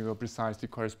gauge fixing will precisely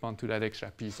correspond to that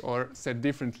extra piece. Or said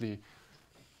differently,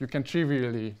 you can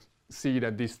trivially see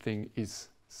that this thing is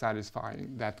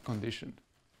satisfying that condition.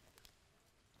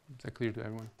 Is that clear to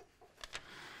everyone?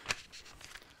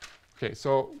 Okay,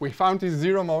 so we found these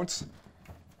 0 modes.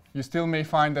 You still may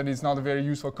find that it's not a very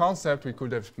useful concept. We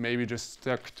could have maybe just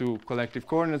stuck to collective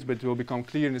coordinates, but it will become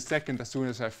clear in a second as soon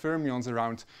as I have fermions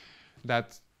around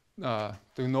that the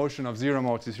notion of 0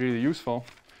 modes is really useful.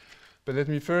 But let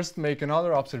me first make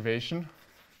another observation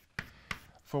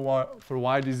for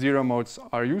why these 0 modes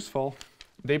are useful.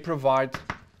 They provide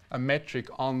a metric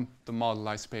on the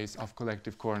moduli space of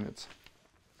collective coordinates.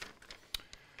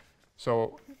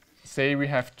 So say we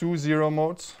have two 0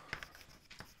 modes,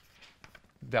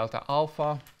 delta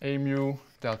alpha, a mu,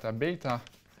 delta beta,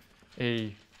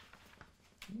 a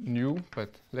nu, but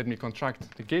let me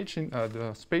contract the gauge in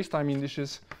the space-time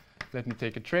indices. Let me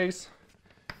take a trace.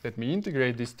 Let me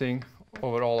integrate this thing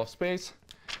over all of space.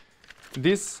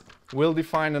 This will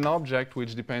define an object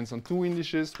which depends on two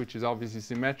indices, which is obviously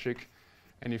symmetric.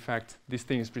 And in fact, this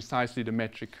thing is precisely the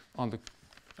metric on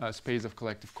the space of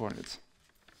collective coordinates.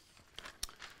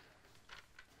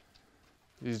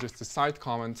 This is just a side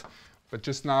comment. But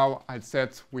just now I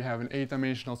said we have an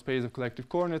 8-dimensional space of collective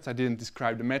coordinates. I didn't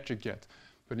describe the metric yet.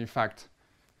 But in fact,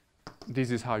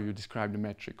 this is how you describe the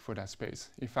metric for that space.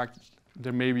 In fact,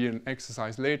 there may be an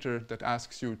exercise later that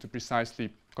asks you to precisely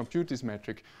compute this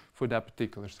metric for that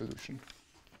particular solution.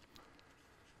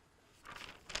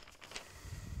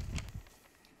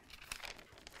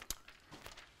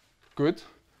 Good.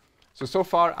 So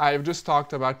far I've just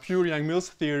talked about pure Yang-Mills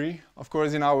theory. Of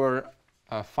course, in our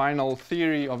final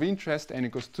theory of interest, n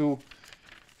equals 2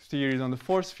 theories on the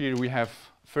force sphere, we have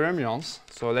fermions.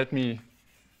 So let me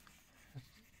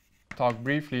talk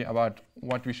briefly about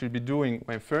what we should be doing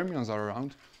when fermions are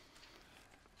around.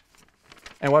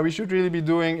 And what we should really be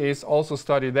doing is also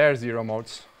study their 0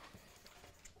 modes.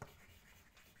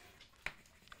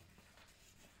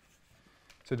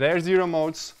 So their 0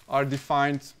 modes are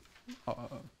defined,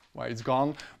 well, it's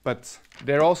gone, but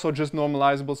they're also just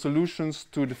normalizable solutions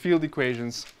to the field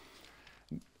equations.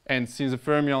 And since the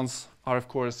fermions are, of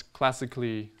course,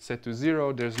 classically set to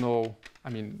 0, there's no, I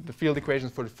mean, the field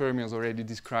equations for the fermions already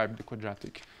describe the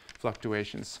quadratic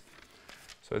fluctuations.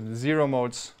 So the 0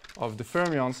 modes of the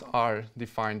fermions are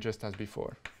defined just as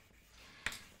before.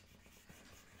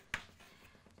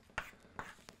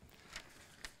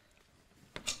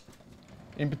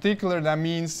 In particular, that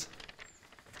means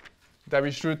that we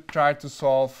should try to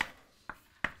solve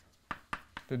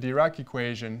the Dirac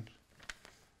equation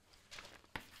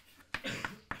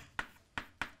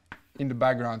in the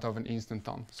background of an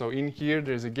instanton. So in here,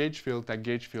 there's a gauge field. That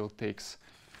gauge field takes,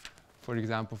 for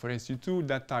example, for SU2,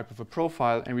 that type of a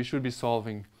profile, and we should be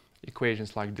solving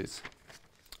equations like this,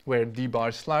 where d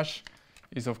bar slash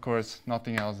is, of course,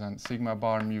 nothing else than sigma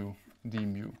bar mu d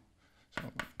mu. So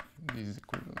this is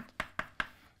equivalent.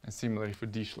 And similarly for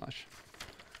d slash.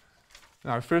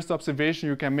 Now, first observation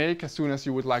you can make as soon as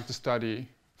you would like to study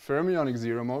fermionic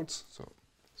 0 modes, so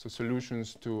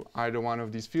solutions to either one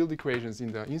of these field equations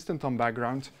in the instanton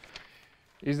background,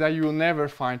 is that you will never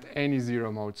find any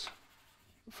 0 modes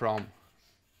from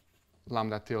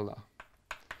lambda tilde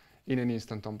in an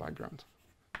instanton background.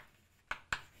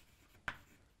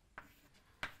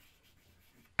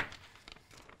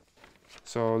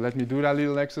 So let me do that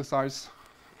little exercise.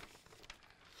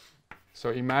 So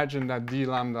imagine that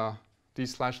d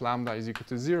slash lambda is equal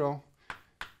to 0.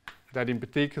 That in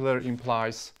particular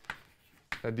implies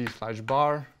that d slash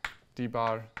bar, d d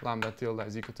bar lambda tilde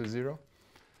is equal to 0.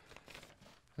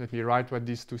 Let me write what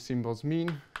these two symbols mean.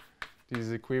 This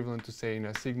is equivalent to saying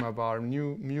a sigma bar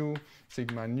mu,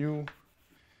 sigma nu,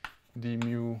 d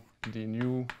mu, d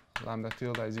nu, lambda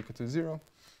tilde is equal to 0.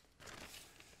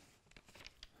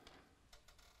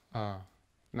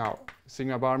 Now,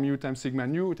 sigma bar mu times sigma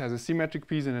nu, it has a symmetric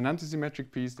piece and an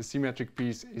antisymmetric piece. The symmetric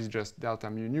piece is just delta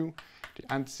mu nu. The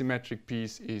antisymmetric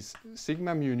piece is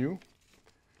sigma mu nu.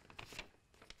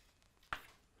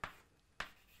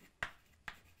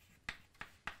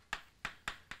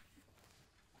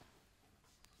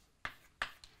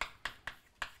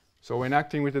 So when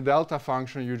acting with the delta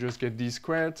function, you just get d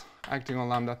squared acting on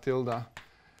lambda tilde.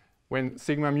 When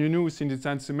sigma mu nu, since it's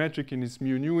antisymmetric in its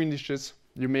mu nu indices,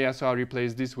 you may as well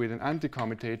replace this with an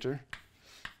anti-commutator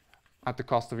at the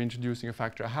cost of introducing a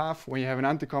factor of half. When you have an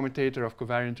anti-commutator of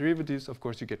covariant derivatives, of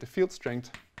course, you get the field strength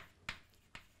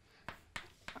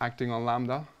acting on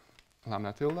lambda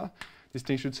tilde. This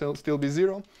thing should still be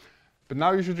 0. But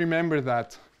now you should remember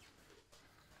that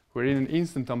we're in an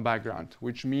instanton background,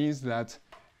 which means that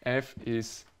F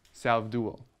is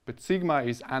self-dual, but sigma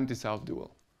is anti-self-dual.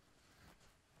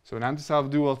 So an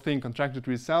anti-self-dual thing contracted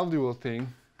with self-dual thing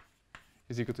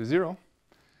is equal to 0.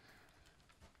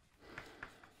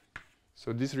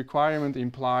 So this requirement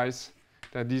implies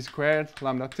that d squared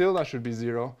lambda tilde should be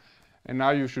 0. And now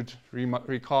you should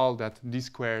recall that d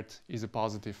squared is a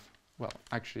positive, well,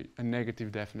 actually a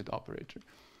negative definite operator.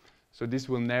 So this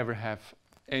will never have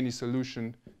any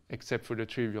solution except for the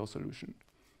trivial solution.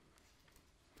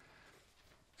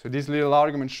 So this little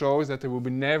argument shows that there will be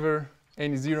never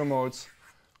any zero modes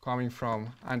coming from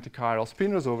antichiral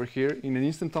spinors over here in an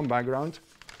instanton background.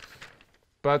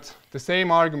 But the same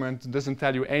argument doesn't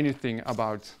tell you anything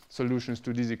about solutions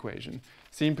to this equation,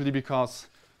 simply because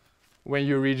when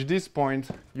you reach this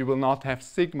point, you will not have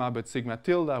sigma, but sigma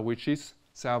tilde, which is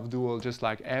self-dual just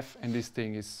like F, and this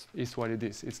thing is what it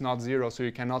is. It's not 0, so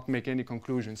you cannot make any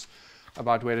conclusions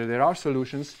about whether there are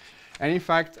solutions. And in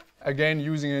fact, again,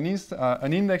 using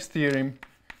an index theorem,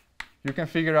 you can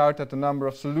figure out that the number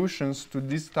of solutions to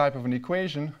this type of an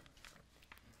equation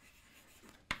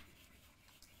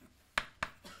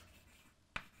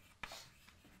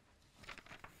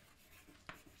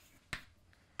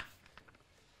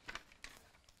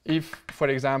if, for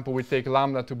example, we take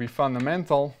lambda to be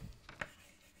fundamental,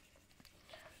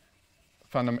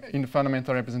 in the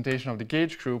fundamental representation of the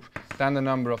gauge group, then the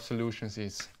number of solutions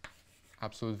is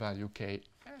absolute value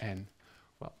kn.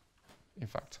 Well, in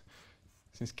fact,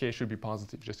 since k should be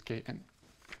positive, just kn.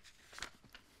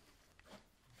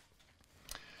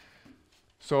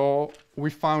 So we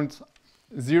found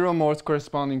zero modes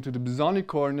corresponding to the bosonic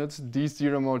coordinates. These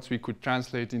zero modes we could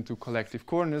translate into collective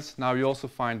coordinates. Now we also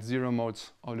find zero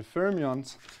modes of the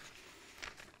fermions.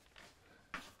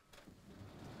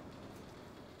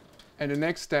 And the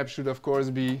next step should, of course,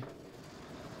 be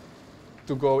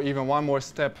to go even one more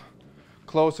step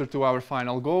closer to our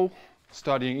final goal,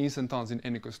 studying instantons in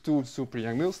n=2 super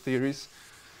Yang-Mills theories.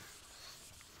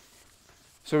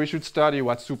 So we should study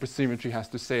what supersymmetry has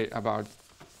to say about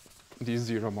these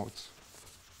zero modes.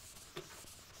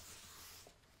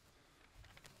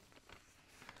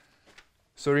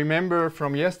 So remember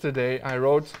from yesterday, I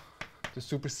wrote the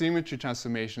supersymmetry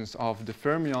transformations of the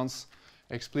fermions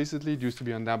explicitly. It used to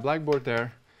be on that blackboard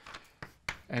there.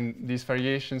 And these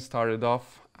variations started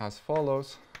off as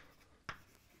follows.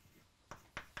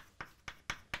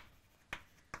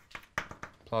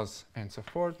 Plus and so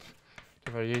forth.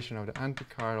 The variation of the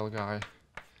antichiral guy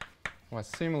was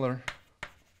similar.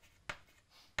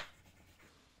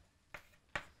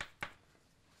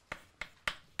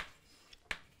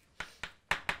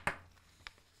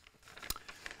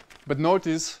 But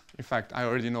notice, in fact, I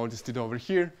already noticed it over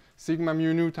here, sigma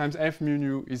mu nu times f mu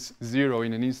nu is 0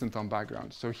 in an instanton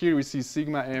background. So here we see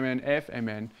sigma mn f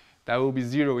mn, that will be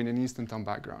 0 in an instanton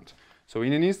background. So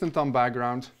in an instanton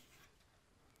background,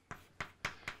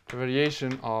 the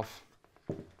variation of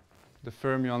the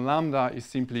fermion lambda is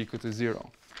simply equal to 0.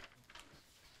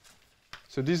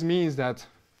 So this means that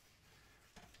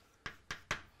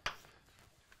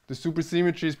the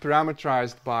supersymmetries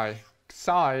parameterized by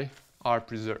psi are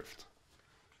preserved.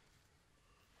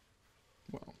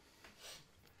 Well,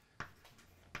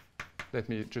 let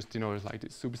me just denote it like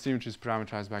this. Supersymmetries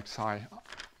parameterized by psi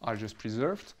are just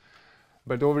preserved.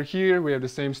 But over here we have the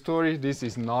same story. This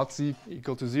is not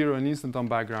equal to 0 in instanton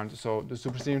background. So the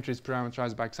supersymmetries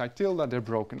parameterized by psi tilde, they're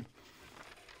broken.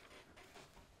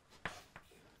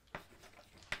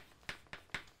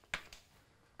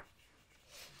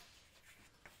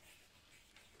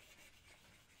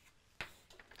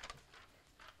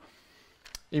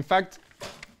 In fact,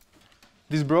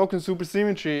 This broken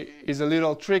supersymmetry is a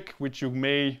little trick which you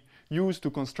may use to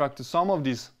construct the sum of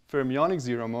these fermionic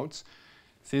zero modes,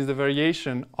 since the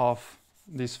variation of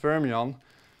this fermion,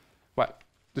 well,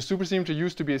 the supersymmetry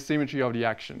used to be a symmetry of the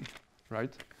action,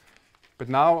 right? But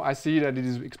now I see that it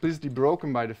is explicitly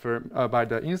broken by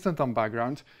the instanton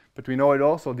background, but we know it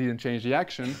also didn't change the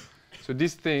action. So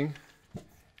this thing,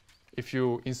 if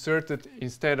you insert it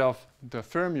instead of the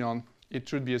fermion, it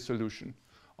should be a solution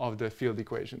of the field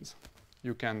equations.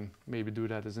 You can maybe do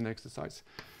that as an exercise.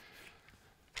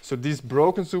 So these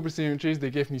broken supersymmetries,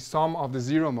 they give me some of the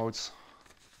zero modes,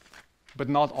 but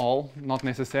not all, not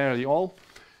necessarily all.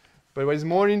 But what is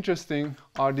more interesting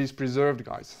are these preserved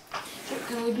guys.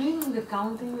 Can we do the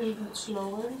counting a little bit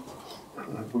slower?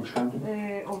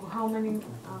 Of how many,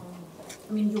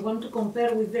 I mean, you want to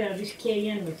compare with this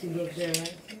Kn that you get there,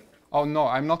 right? Oh no,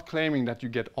 I'm not claiming that you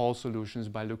get all solutions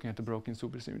by looking at the broken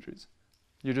supersymmetries.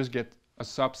 You just get a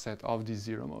subset of these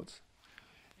zero modes.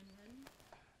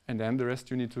 And then the rest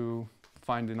you need to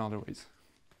find in other ways.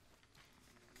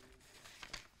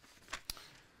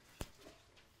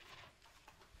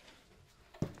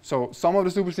 So some of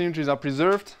the supersymmetries are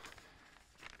preserved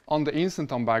on the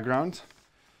instanton background.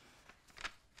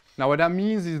 Now what that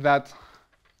means is that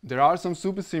there are some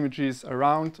supersymmetries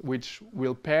around which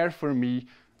will pair for me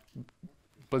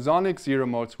bosonic zero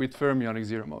modes with fermionic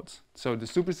zero modes. So the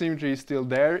supersymmetry is still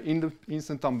there in the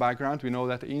instanton background. We know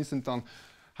that the instanton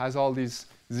has all these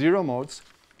zero modes.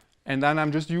 And then I'm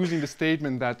just using the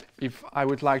statement that if I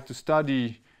would like to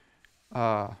study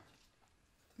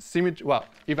symmetry, well,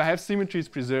 if I have symmetries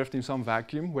preserved in some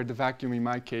vacuum, where the vacuum in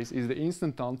my case is the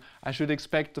instanton, I should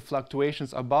expect the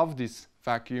fluctuations above this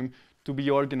vacuum to be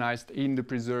organized in the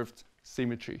preserved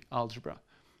symmetry algebra.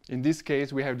 In this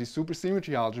case, we have the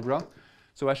supersymmetry algebra,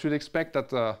 so I should expect that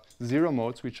the zero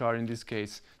modes, which are in this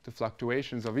case the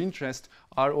fluctuations of interest,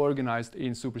 are organized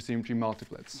in supersymmetry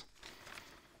multiplets.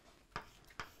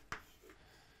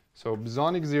 So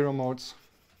bosonic zero modes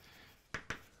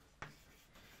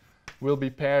will be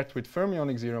paired with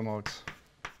fermionic zero modes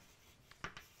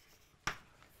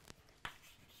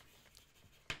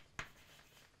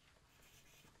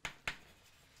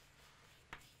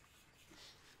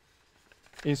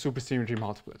in supersymmetry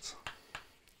multiplets.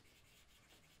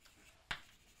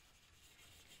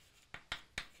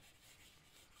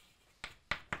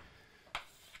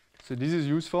 So this is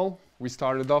useful. We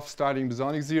started off studying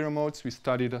bosonic zero modes. We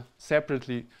studied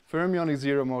separately fermionic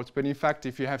zero modes. But in fact,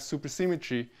 if you have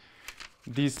supersymmetry,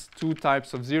 these two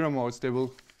types of zero modes, they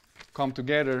will come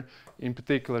together in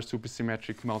particular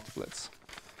supersymmetric multiplets.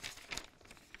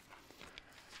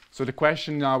 So the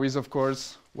question now is, of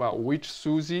course, well, which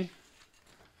SUSY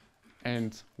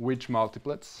and which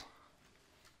multiplets?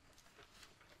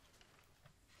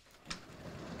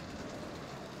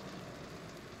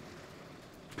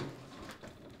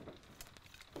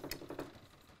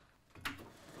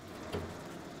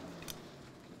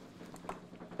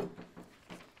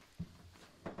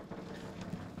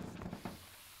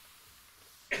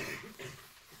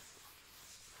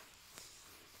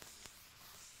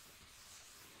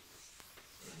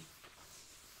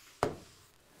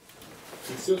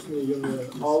 Excuse me, you mean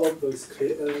all of those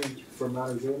Kn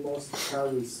fermionic zero modes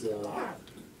carries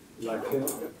like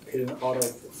Kn out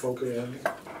of 4Kn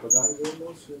fermionic zero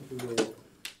modes into the...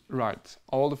 Right.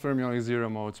 All the fermionic zero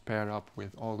modes pair up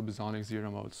with all the bosonic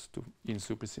zero modes in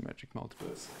supersymmetric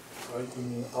multiplets. You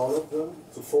mean all of them?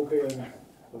 So 4Kn?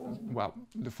 Well,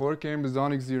 the 4K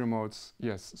bosonic zero modes,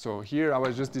 yes. So here I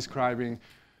was just describing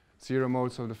zero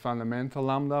modes of the fundamental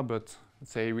lambda, but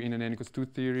let's say in an n equals 2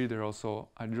 theory, there are also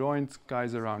adjoint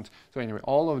guys around. So anyway,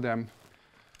 all of them,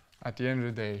 at the end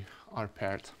of the day, are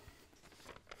paired.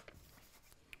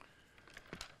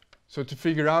 So to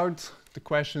figure out the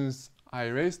questions I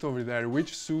raised over there,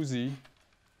 which SUSY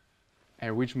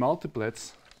and which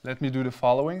multiplets, let me do the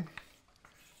following.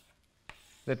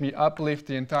 Let me uplift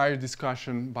the entire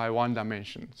discussion by one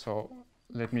dimension. So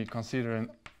let me consider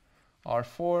an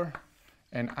R4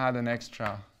 and add an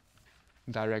extra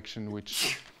direction,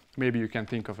 which maybe you can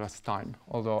think of as time,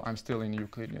 although I'm still in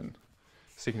Euclidean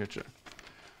signature.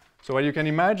 So what you can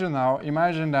imagine now,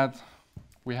 imagine that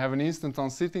we have an instanton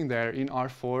sitting there in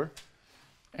R4,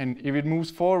 and if it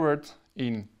moves forward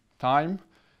in time,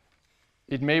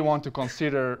 it may want to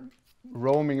consider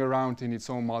roaming around in its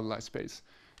own moduli space.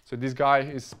 So this guy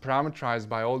is parameterized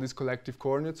by all these collective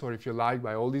coordinates, or if you like,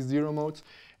 by all these zero modes,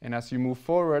 and as you move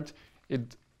forward,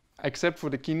 except for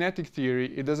the kinetic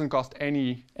theory, it doesn't cost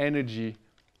any energy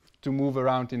to move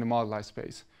around in the moduli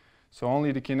space. So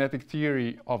only the kinetic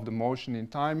theory of the motion in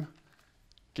time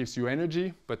gives you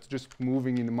energy, but just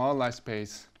moving in the moduli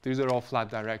space, these are all flat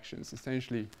directions.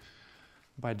 Essentially,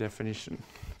 by definition.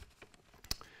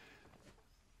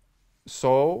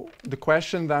 So the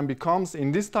question then becomes,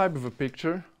 in this type of a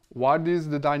picture, what is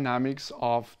the dynamics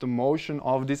of the motion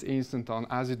of this instanton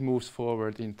as it moves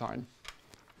forward in time?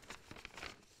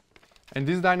 And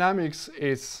this dynamics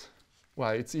is,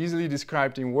 well, it's easily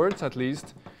described in words at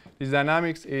least. This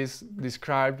dynamics is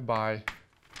described by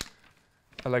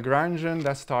a Lagrangian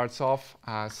that starts off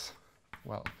as,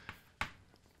 well,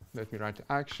 let me write the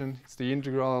action. It's the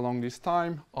integral along this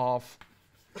time of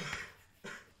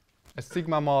a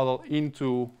sigma model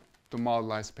into the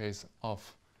moduli space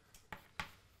of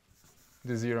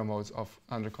the zero modes of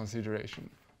under consideration,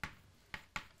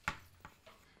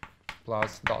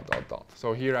 plus dot, dot, dot.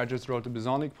 So here I just wrote the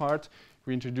bosonic part.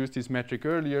 We introduced this metric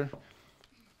earlier.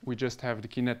 We just have the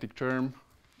kinetic term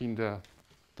in the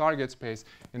target space,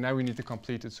 and now we need to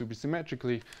complete it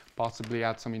supersymmetrically, possibly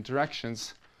add some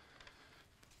interactions.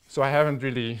 So I haven't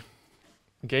really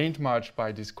gained much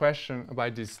by this question,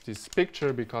 by this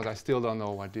picture, because I still don't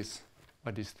know what this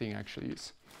thing actually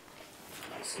is.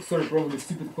 Sorry, probably a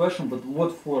stupid question, but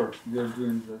what for you are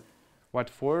doing that? What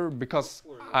for? Because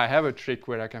I have a trick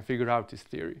where I can figure out this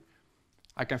theory.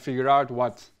 I can figure out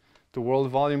what the world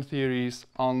volume theory is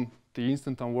on the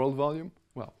instanton world volume.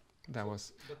 Well, that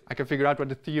was. I can figure out what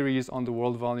the theory is on the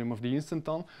world volume of the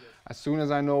instanton. Yes. As soon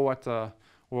as I know what the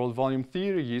world volume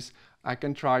theory is, I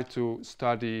can try to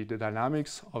study the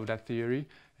dynamics of that theory,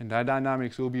 and that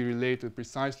dynamics will be related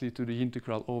precisely to the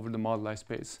integral over the moduli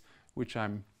space, which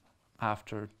I'm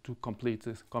after to complete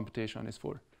this computation is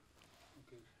for.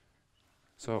 Okay.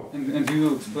 So. And you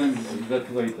will explain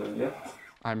that later, yeah?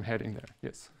 I'm heading there,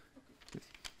 yes. Yes.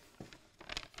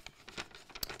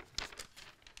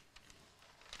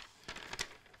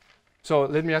 So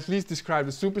let me at least describe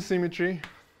the supersymmetry.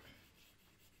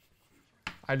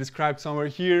 I described somewhere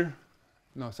here,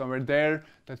 no, somewhere there,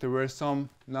 that there were some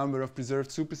number of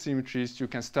preserved supersymmetries. You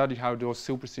can study how those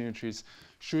supersymmetries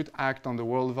should act on the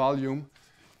world volume.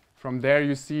 From there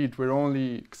you see it were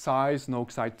only xi's, no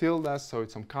xi tildes, so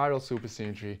it's some chiral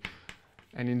supersymmetry.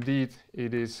 And indeed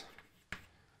it is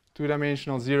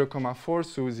two-dimensional 0,4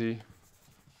 SUSY.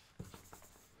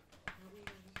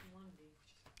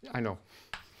 I know.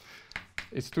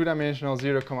 It's two-dimensional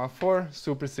 0,4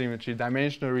 supersymmetry,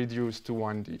 dimensional reduced to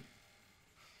 1D.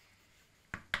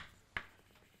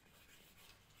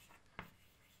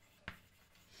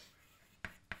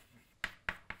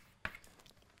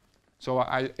 So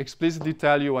I explicitly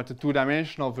tell you what the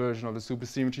two-dimensional version of the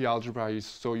supersymmetry algebra is,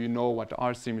 so you know what the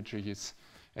R symmetry is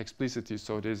explicitly.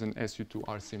 So there's an SU2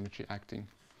 R symmetry acting.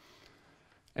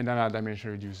 And then I dimension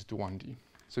reduce it to 1D.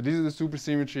 So this is the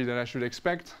supersymmetry that I should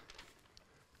expect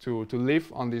to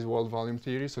live on this world volume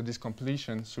theory. So this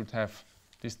completion should have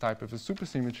this type of a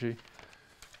supersymmetry.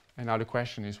 And now the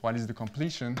question is, what is the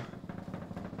completion?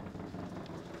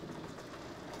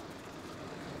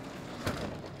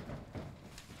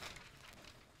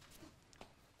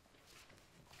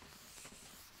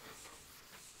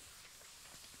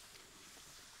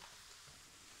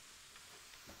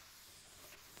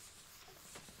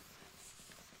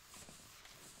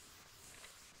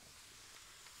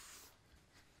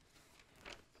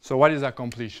 So what is that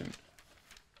completion?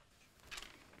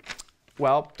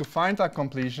 Well, to find that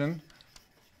completion,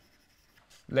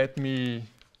 let me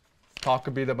talk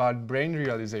a bit about brane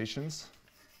realizations.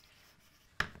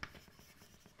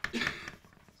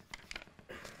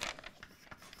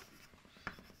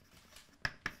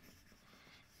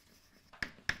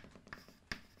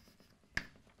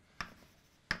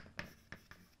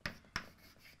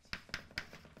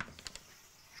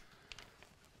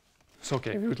 So,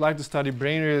 okay, we would like to study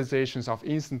brane realizations of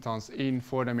instantons in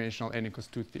four-dimensional n equals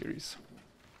 2 theories.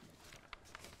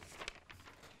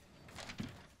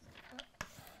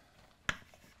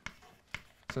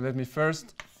 So let me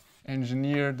first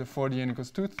engineer the 4D n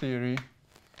equals 2 theory.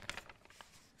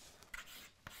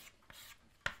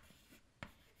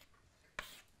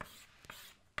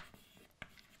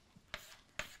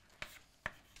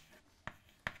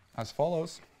 As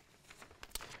follows,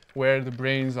 where the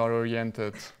branes are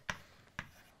oriented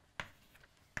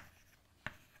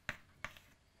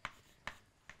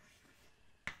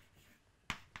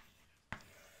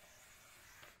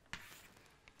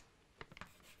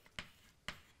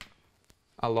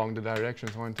along the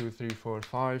directions 1, 2, 3, 4,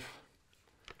 5,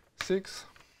 6,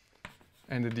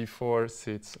 and the D4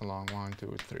 sits along 1,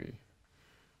 2, 3,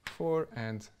 4,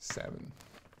 and 7.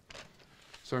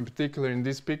 So in particular in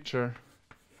this picture,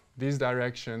 this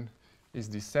direction is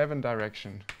the 7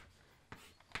 direction,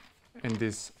 and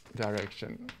this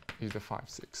direction is the 5,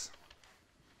 6.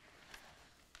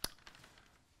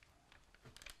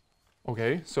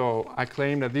 Okay, so I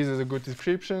claim that this is a good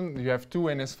description. You have two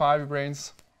NS5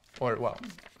 branes, or well,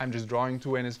 I'm just drawing two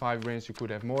NS5 branes. You could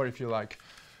have more if you like.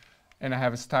 And I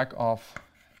have a stack of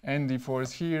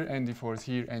ND4s here, ND4s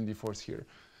here, ND4s here.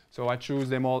 So I choose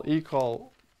them all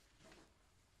equal,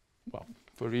 well,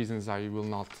 for reasons I will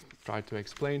not try to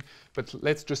explain. But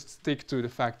let's just stick to the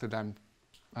fact that I'm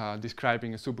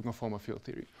describing a superconformal field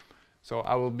theory. So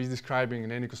I will be describing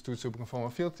an n=2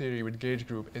 superconformal field theory with gauge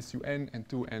group SUN and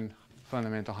 2n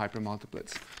fundamental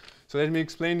hypermultiplets. So let me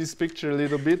explain this picture a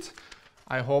little bit.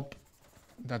 I hope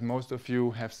that most of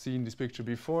you have seen this picture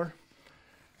before.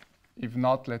 If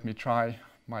not, let me try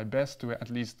my best to at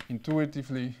least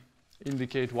intuitively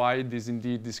indicate why this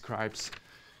indeed describes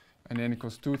an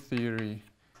n=2 theory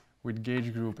with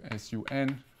gauge group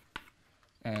SUN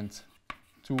and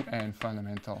 2n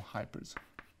fundamental hypers.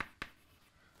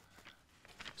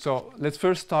 So let's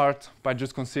first start by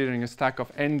just considering a stack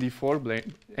of ND4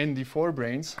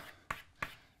 branes.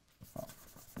 Well,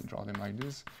 draw them like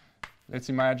this. Let's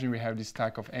imagine we have this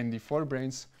stack of ND4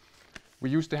 branes. We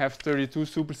used to have 32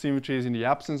 supersymmetries in the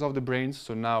absence of the branes,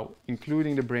 so now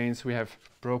including the branes we have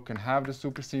broken half the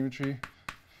supersymmetry.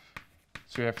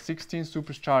 So we have 16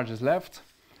 supercharges left,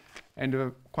 and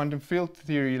the quantum field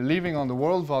theory living on the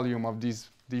world volume of these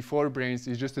D4 branes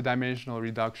is just a dimensional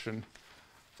reduction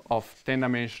of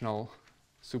 10-dimensional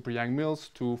super Yang-Mills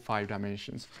to 5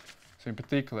 dimensions. So in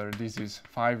particular, this is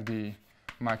 5D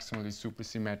maximally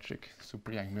supersymmetric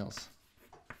super Yang-Mills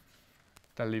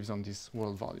that lives on this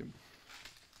world volume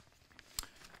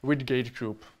with gauge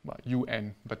group, well,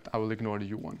 UN, but I will ignore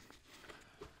the U1.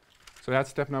 So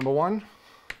that's step number one.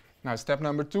 Now step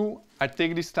number two, I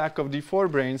take this stack of D4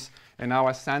 branes and now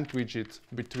I sandwich it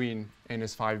between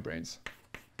NS5 branes.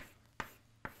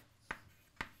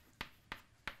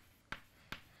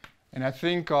 And I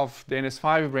think of the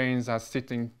NS5 branes as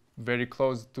sitting very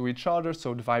close to each other,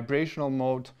 so the vibrational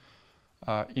mode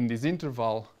in this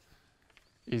interval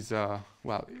is,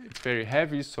 well, it's very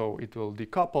heavy, so it will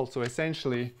decouple. So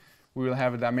essentially, we will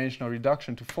have a dimensional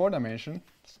reduction to 4 dimensions.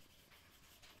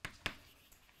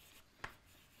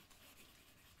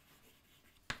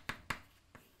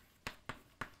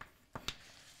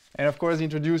 And of course,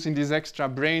 introducing these extra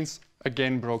branes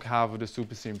again broke half of the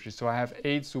supersymmetry. So I have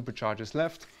 8 supercharges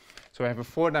left. So I have a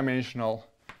 4-dimensional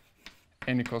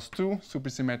n=2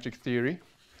 supersymmetric theory.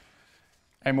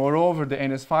 And moreover, the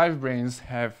NS5 branes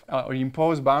have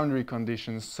impose boundary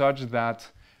conditions such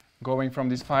that going from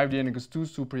this 5D n=2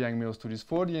 super Yang-Mills to this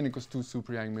 4D n=2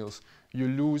 super Yang-Mills, you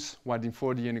lose what in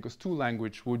 4D n=2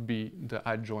 language would be the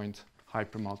adjoint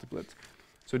hypermultiplet.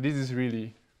 So this is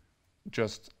really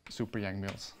just super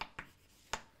Yang-Mills.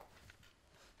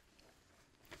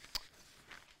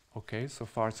 Okay, so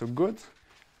far so good.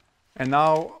 And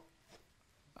now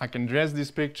I can dress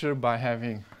this picture by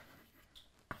having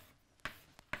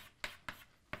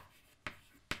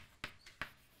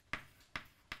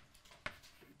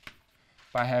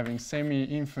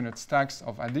semi-infinite stacks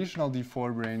of additional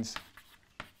D4 branes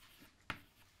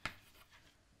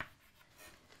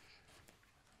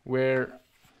where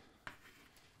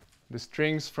the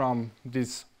strings from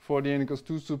this 4D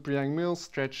n=2 super Yang-Mills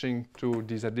stretching to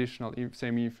these additional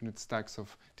semi-infinite stacks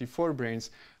of D4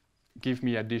 branes give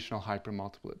me additional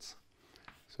hypermultiplets.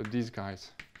 So these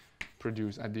guys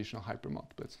produce additional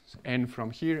hypermultiplets. So n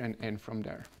from here and n from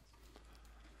there.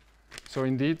 So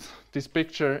indeed, this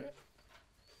picture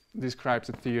describes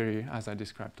a theory as I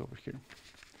described over here.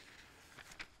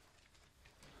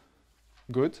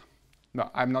 Good.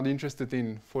 No, I'm not interested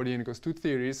in 4D n=2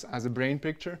 theories as a brane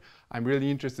picture. I'm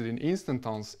really interested in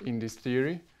instantons in this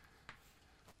theory.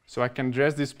 So I can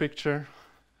dress this picture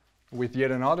with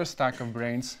yet another stack of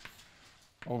branes.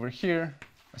 Over here,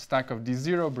 a stack of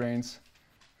D0 branes,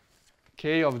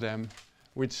 k of them,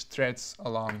 which stretch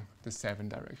along the 7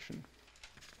 direction.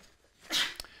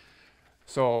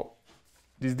 So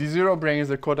this D0 brane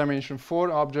is a codimension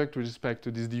 4 object with respect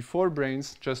to these D4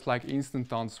 branes, just like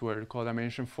instantons were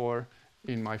codimension 4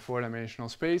 in my 4-dimensional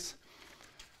space.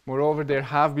 Moreover, they're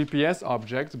half BPS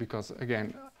objects because,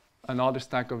 again, another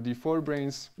stack of D4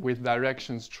 branes with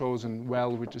directions chosen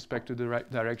well with respect to the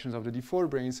directions of the D4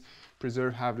 branes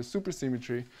preserve half the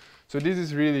supersymmetry. So this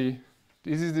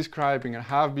is describing a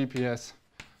half BPS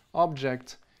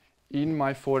object in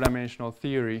my 4-dimensional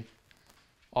theory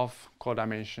of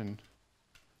codimension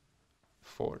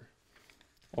 4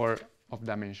 or of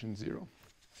dimension 0.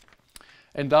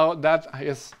 And that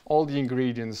has all the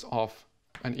ingredients of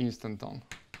an instanton.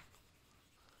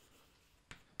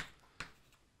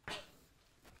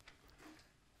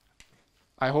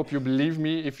 I hope you believe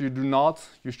me. If you do not,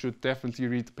 you should definitely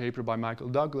read the paper by Michael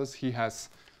Douglas. He has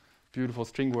beautiful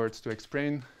string words to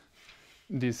explain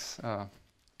this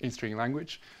in-string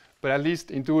language, but at least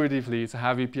intuitively it's a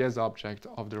heavy PS object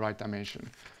of the right dimension.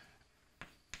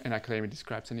 And I claim it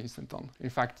describes an instanton. In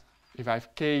fact, if I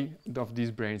have k of these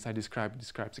branes, I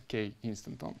describes a k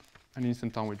instanton, an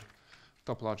instanton with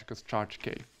topological charge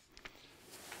k.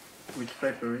 Which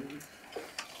paper is it?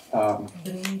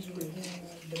 Brains within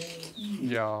brains.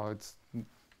 Yeah, it's.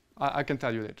 I can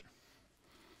tell you later.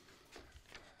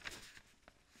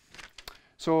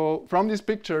 So from this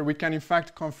picture, we can in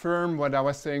fact confirm what I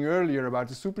was saying earlier about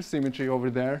the supersymmetry over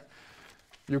there.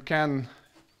 You can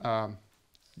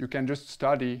just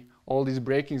study all these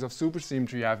breakings of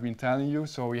supersymmetry I've been telling you.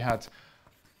 So we had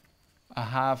a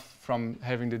half from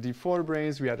having the D4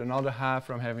 branes, we had another half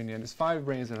from having the NS5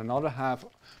 branes, and another half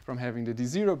from having the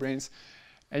D0 branes.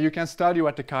 And you can study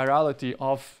what the chirality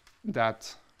of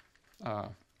that,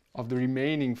 of the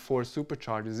remaining 4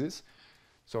 supercharges is.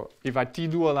 So if I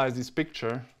T-dualize this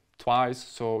picture twice,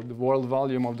 so the world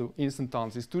volume of the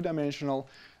instantons is 2-dimensional,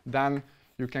 then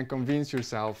you can convince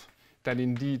yourself that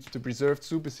indeed the preserved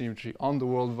supersymmetry on the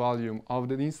world volume of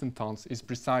the instantons is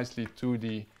precisely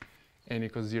 2D n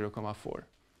equals 0,4.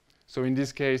 So in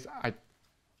this case, I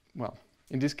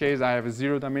have a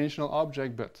 0-dimensional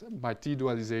object, but by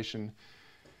T-dualization,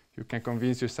 you can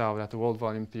convince yourself that the world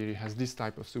volume theory has this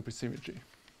type of supersymmetry.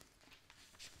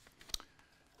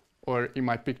 Or in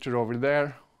my picture over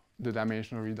there, the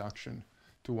dimensional reduction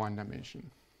to 1 dimension.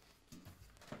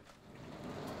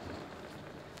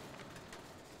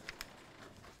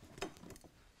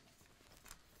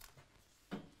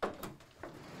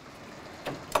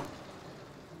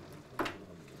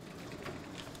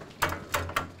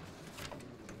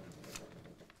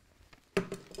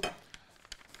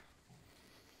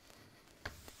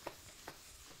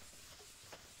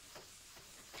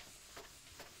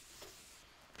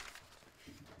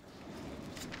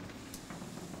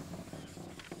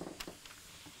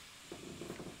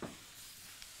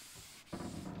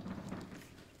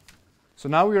 So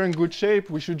now we are in good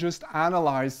shape. We should just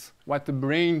analyze what the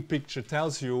brane picture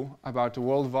tells you about the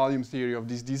world volume theory of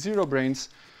these D0 branes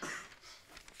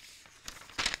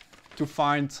to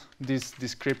find this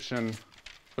description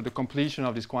for the completion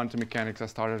of this quantum mechanics I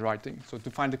started writing. So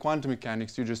to find the quantum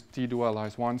mechanics, you just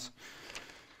T-dualize once.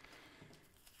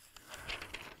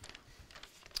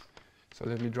 So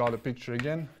let me draw the picture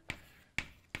again.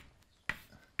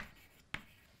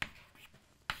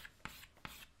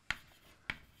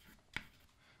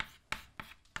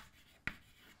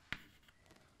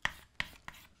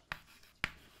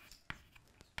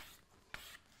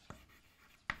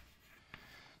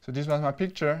 So this was my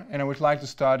picture, and I would like to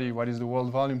study what is the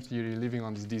world volume theory living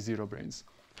on these D0 branes.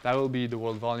 That will be the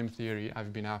world volume theory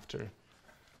I've been after.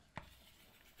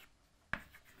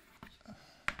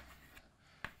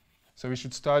 So we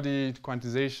should study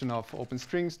quantization of open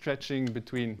string stretching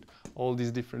between all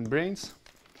these different branes.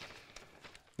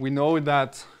 We know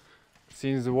that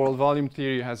since the world volume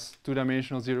theory has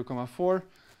 2-dimensional 0,4,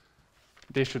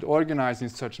 they should organize in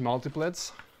such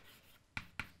multiplets.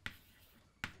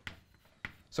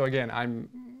 So again, I'm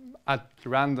at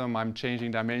random, I'm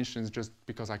changing dimensions just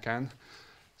because I can.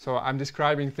 So I'm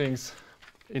describing things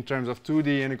in terms of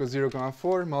 2D n equals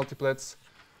 0,4 multiplets.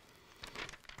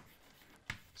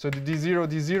 So the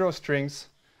D0 strings,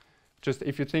 just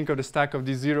if you think of the stack of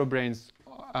D0 branes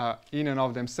in and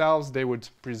of themselves, they would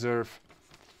preserve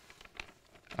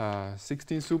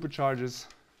 16 supercharges.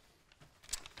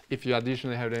 If you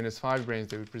additionally have the NS5 branes,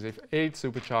 they would preserve 8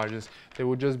 supercharges. They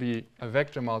would just be a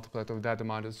vector multiplet of that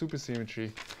amount of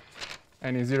supersymmetry.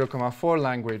 And in 0,4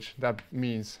 language, that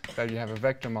means that you have a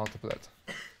vector multiplet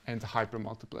and a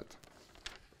hypermultiplet.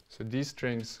 So these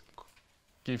strings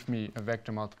give me a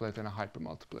vector multiplet and a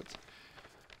hypermultiplet.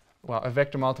 Well, a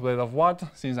vector multiplet of what?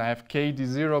 Since I have k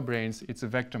D0 branes, it's a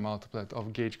vector multiplet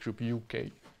of gauge group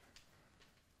UK.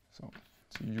 So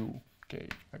it's a UK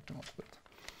vector multiplet.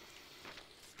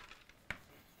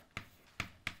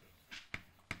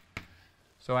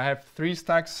 So I have 3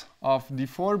 stacks of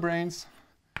D4 branes,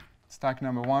 stack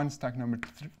number 1, stack number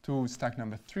 2, stack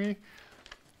number 3.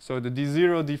 So the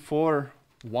D0, D4,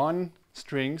 1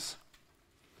 strings,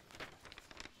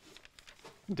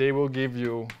 they will give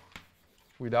you,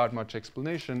 without much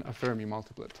explanation, a Fermi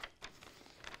multiplet.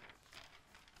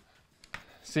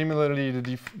 Similarly, the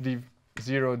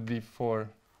D0, D4,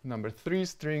 number 3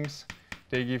 strings,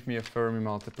 they give me a Fermi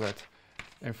multiplet.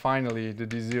 And finally, the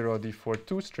D0, D4,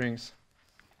 2 strings,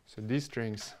 so these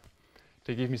strings,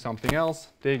 they give me something else.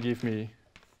 They give me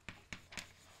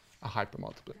a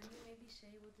hypermultiplet. Can you maybe say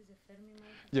what is a Fermi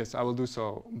multiplet? Yes, I will do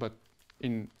so, but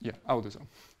I will do so.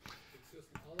 It's just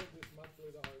all of these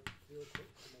multiplets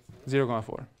are 0,4.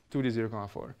 0,4, 2D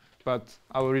 0,4. but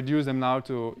I will reduce them now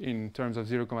to in terms of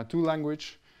 0,2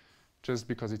 language, just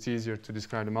because it's easier to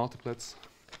describe the multiplets.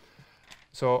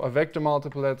 So a vector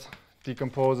multiplet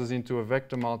decomposes into a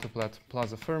vector multiplet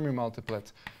plus a Fermi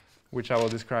multiplet, which I will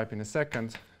describe in a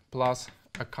second, plus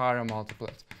a chiral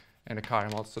multiplet and a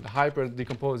chiral multiplet. So the hyper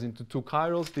decomposes into two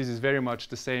chirals. This is very much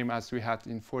the same as we had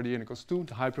in 4D n equals 2.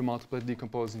 The hyper multiplet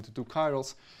decomposes into two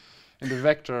chirals, and the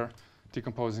vector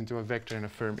decomposes into a vector and a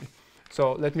Fermi.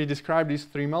 So let me describe these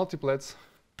three multiplets,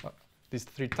 these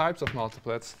three types of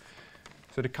multiplets.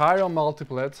 So the chiral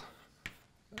multiplet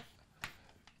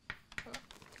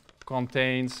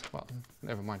contains, well,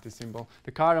 never mind this symbol.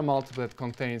 The chiral multiplet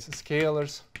contains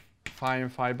scalars, phi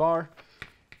and phi bar.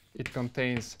 It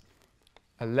contains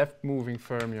a left-moving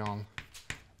fermion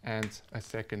and a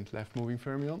second left-moving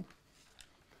fermion.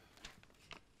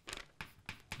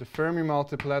 The Fermi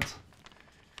multiplet,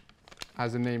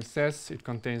 as the name says, it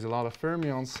contains a lot of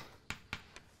fermions.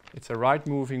 It's a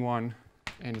right-moving one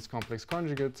and its complex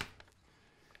conjugate,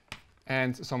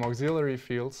 and some auxiliary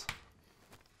fields.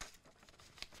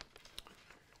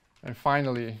 And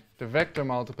finally, the vector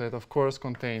multiplet, of course,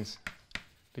 contains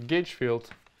the gauge field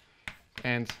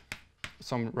and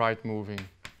some right-moving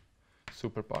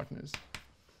superpartners,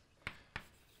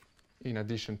 in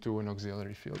addition to an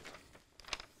auxiliary field.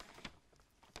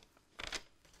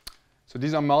 So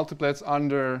these are multiplets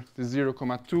under the 0,2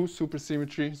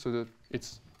 supersymmetry, so that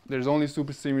there's only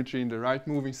supersymmetry in the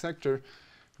right-moving sector,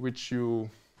 which you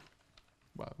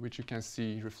can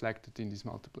see reflected in these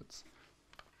multiplets.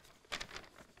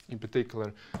 In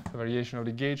particular, the variation of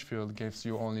the gauge field gives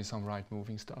you only some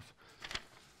right-moving stuff.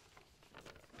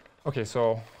 Okay,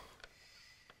 so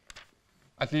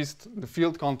at least the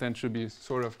field content should be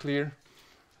sort of clear,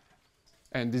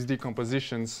 and these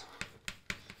decompositions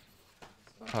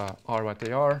are what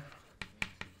they are.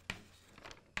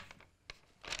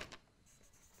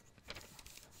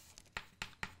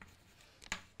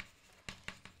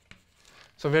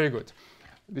 So very good.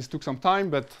 This took some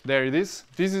time, but there it is.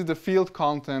 This is the field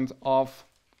content of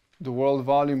the world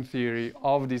volume theory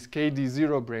of these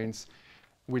KD0 branes,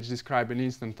 which describe an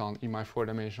instanton in my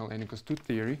four-dimensional n equals 2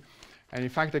 theory. And in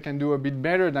fact, I can do a bit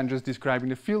better than just describing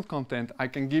the field content. I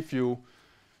can give you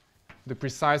the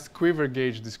precise quiver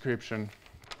gauge description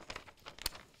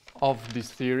of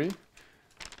this theory.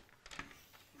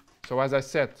 So as I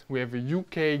said, we have a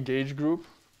UK gauge group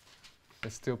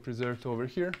that's still preserved over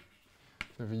here.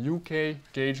 We have a UK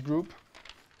gauge group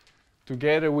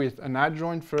together with an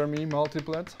adjoint Fermi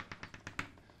multiplet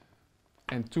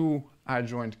and two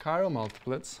adjoint chiral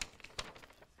multiplets.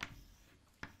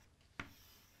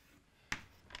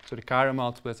 So the chiral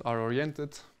multiplets are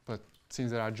oriented, but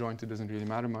since they're adjoint, it doesn't really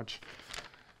matter much.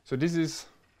 So this is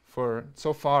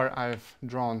so far I've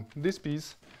drawn this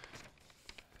piece.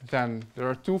 Then there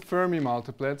are two Fermi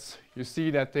multiplets. You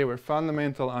see that they were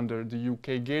fundamental under the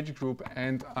UK gauge group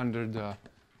and under the,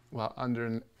 well, under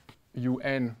an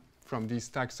UN from these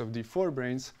stacks of D4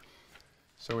 branes.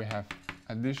 So we have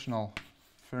additional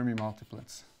Fermi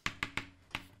multiplets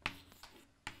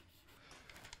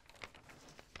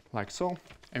like so.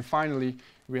 And finally,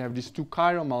 we have these two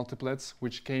chiral multiplets,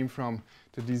 which came from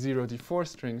the D0, D4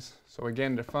 strings. So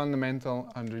again, they're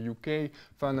fundamental under UK,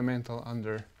 fundamental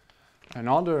under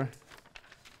another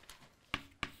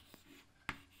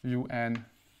UN,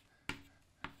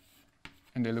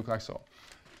 and they look like so.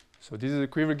 So this is a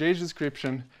quiver gauge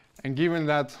description, and given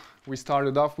that we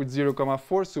started off with 0,4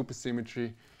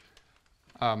 supersymmetry,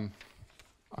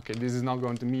 okay, this is not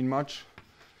going to mean much,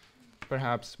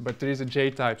 perhaps, but there is a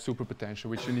J-type superpotential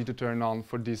which you need to turn on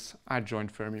for this adjoint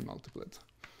Fermi multiplet.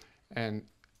 And,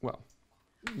 well,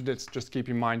 let's just keep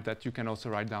in mind that you can also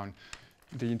write down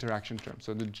the interaction term.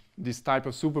 So this type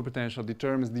of superpotential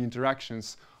determines the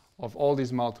interactions of all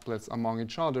these multiplets among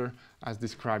each other as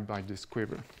described by this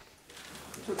quiver.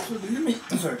 So do you mean,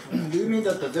 sorry, do you mean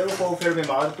that the 0,4 Fermi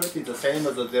multiplet is the same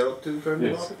as the 0,2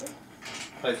 Fermi multiplet?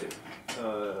 I see.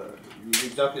 It's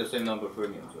exactly the same number of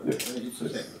fermions, right? Yes. I mean, it's the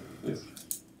same. Yes.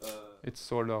 It's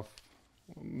sort of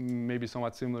maybe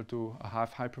somewhat similar to a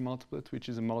half hypermultiplet, which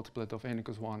is a multiplet of n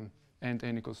equals 1 and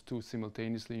n equals 2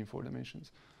 simultaneously in 4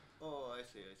 dimensions. Oh, I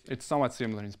see, I see. It's somewhat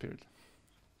similar in spirit.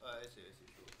 I see,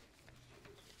 sure.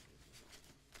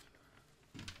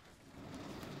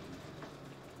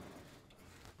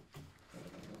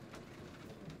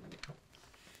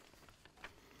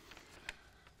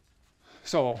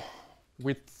 So,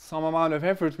 with some amount of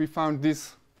effort, we found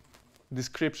this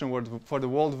description for the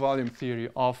world volume theory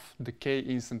of the K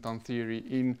instanton theory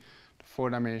in the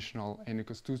 4-dimensional n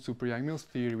equals 2 super Yang-Mills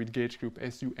theory with gauge group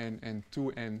SUN and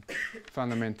 2N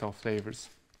fundamental flavors.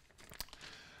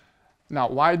 Now,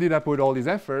 why did I put all this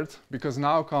effort? Because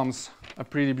now comes a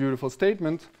pretty beautiful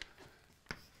statement.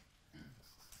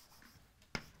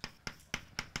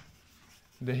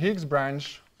 The Higgs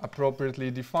branch,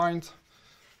 appropriately defined,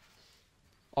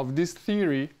 of this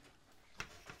theory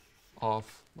of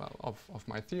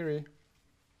my theory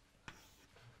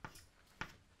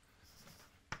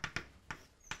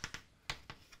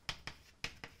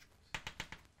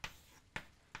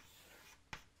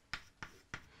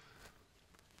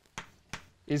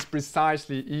is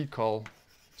precisely equal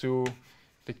to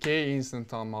the k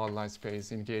instanton moduli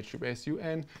space in gauge tube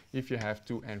SUN if you have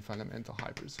two n fundamental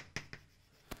hypers.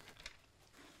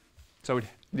 So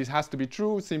this has to be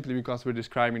true simply because we're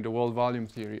describing the world volume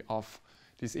theory of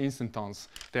these instantons.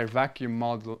 Their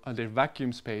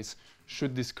vacuum space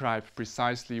should describe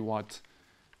precisely what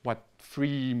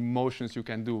free motions you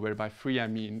can do, where by free I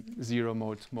mean zero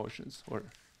mode motions.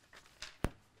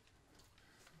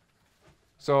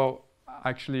 So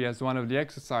actually, as one of the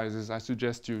exercises, I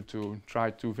suggest you to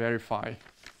try to verify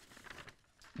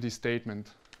this statement.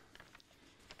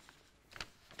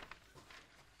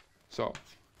 So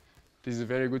this is a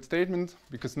very good statement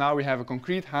because now we have a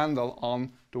concrete handle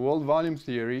on the world volume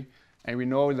theory, and we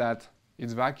know that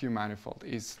its vacuum manifold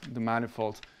is the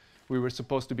manifold we were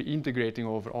supposed to be integrating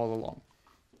over all along.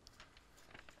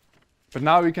 But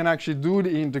now we can actually do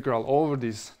the integral over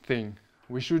this thing.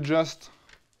 We should just...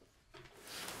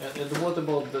 And what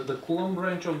about the Coulomb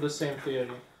branch of the same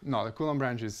theory? No, the Coulomb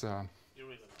branch is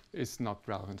not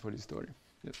relevant for this story.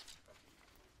 Yes.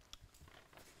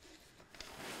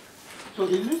 So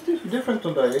is this different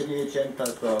from the ADHM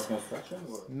type construction?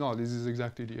 Or? No, this is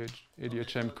exactly the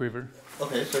ADHM quiver.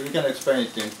 Okay, so you can explain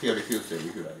it in pure diffuse theory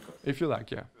if you like. If you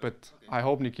like, yeah. But okay. I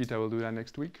hope Nikita will do that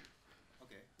next week.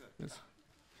 Okay, good. Yes.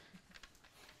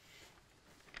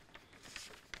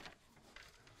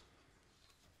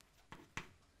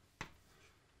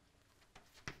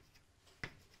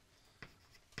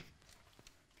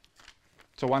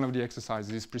 So one of the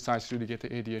exercises is precisely to get the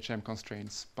ADHM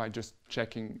constraints by just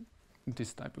checking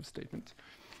this type of statement.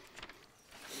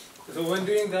 So when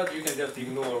doing that, you can just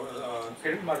ignore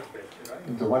Fermi multiplet,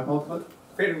 right? The what multiplet?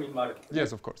 Fermi multiplet.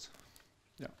 Yes, of course.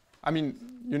 Yeah. I mean,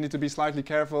 you need to be slightly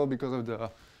careful because of the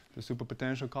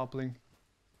superpotential coupling,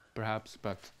 perhaps,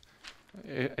 but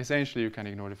essentially you can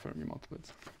ignore the Fermi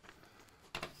multiplets.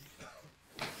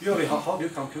 Usually, how do you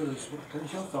compute the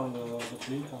superpotential from the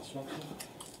tree construction?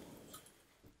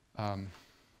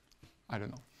 I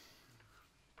don't know.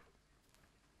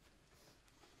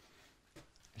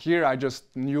 Here I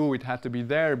just knew it had to be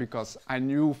there because I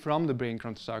knew from the brane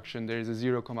construction there is a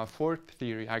 0,4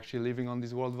 theory actually living on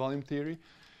this world volume theory.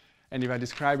 And if I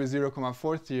describe a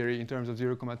 0,4 theory in terms of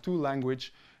 0,2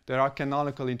 language, there are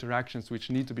canonical interactions which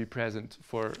need to be present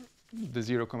for the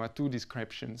 0,2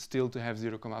 description still to have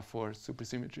 0,4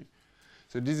 supersymmetry.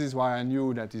 So this is why I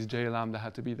knew that this J lambda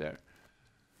had to be there.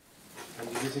 And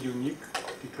this is unique,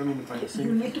 determined by the You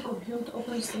same. need to compute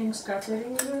open string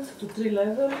scattering to tree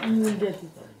level and you will get it.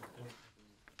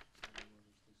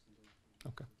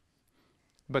 Okay.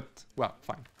 But, well,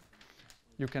 fine.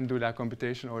 You can do that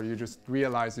computation or you just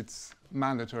realize it's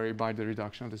mandatory by the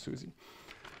reduction of the SUSY.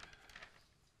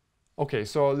 Okay,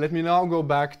 so let me now go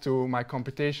back to my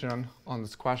computation on the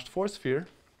squashed force sphere.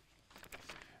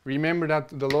 Remember that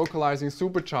the localizing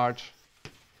supercharge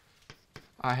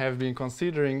I have been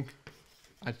considering,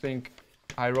 I think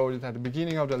I wrote it at the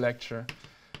beginning of the lecture.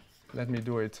 Let me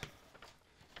do it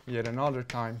yet another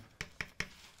time.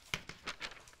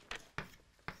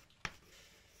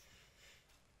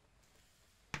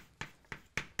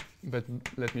 But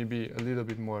let me be a little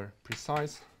bit more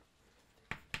precise.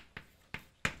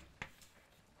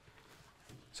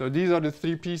 So these are the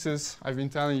three pieces I've been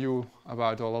telling you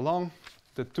about all along.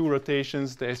 The two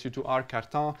rotations, the SU2R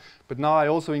Cartan, but now I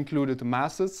also included the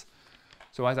masses.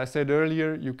 So as I said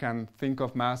earlier, you can think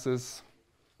of masses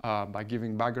by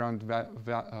giving background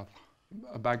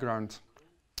a background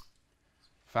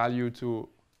value to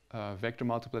vector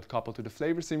multiplet coupled to the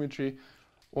flavor symmetry,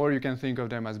 or you can think of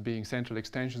them as being central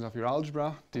extensions of your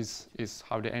algebra. This is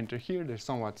how they enter here.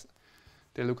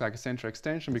 They look like a central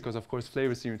extension because, of course,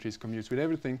 flavor symmetry is commutes with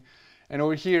everything. And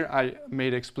over here, I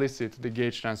made explicit the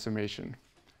gauge transformation.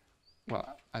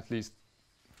 Well, at least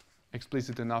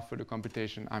explicit enough for the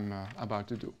computation I'm about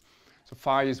to do. So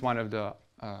phi is one of the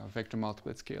vector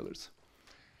multiplet scalars.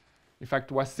 In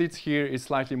fact, what sits here is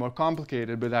slightly more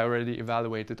complicated, but I already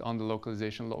evaluated on the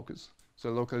localization locus.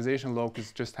 So localization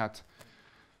locus just had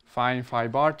phi and phi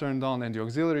bar turned on and the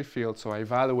auxiliary field, so I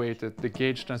evaluated the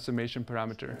gauge transformation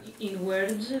parameter. In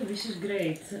words, this is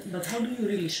great, but how do you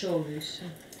really show this?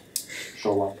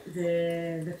 show up?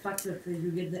 The fact that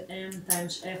you get the m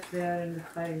times f there and the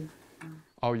phi.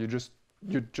 Oh, you just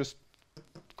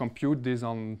compute this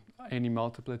on any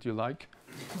multiplet you like.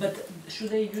 But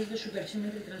should I use the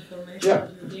supersymmetry transformation Yeah.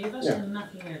 that you gave us and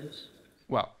nothing else?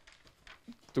 Well,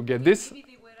 to get this,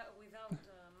 Maybe they were without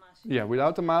masses. yeah,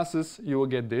 without the masses, you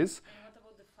will get this. And what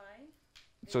about the phi?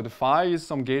 So the phi is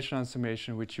some gauge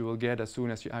transformation which you will get as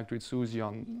soon as you act with SUSY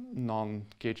on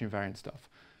non-gauge invariant stuff.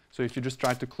 So if you just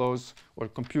try to close or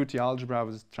compute the algebra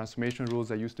with transformation rules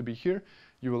that used to be here,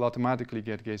 you will automatically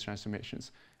get gauge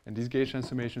transformations. And these gauge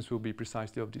transformations will be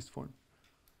precisely of this form.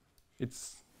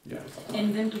 It's, yeah.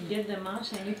 And then to get the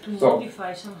mass, I need to So-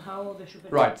 modify somehow the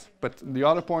supersymmetry. Right, but the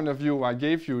other point of view I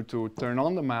gave you to turn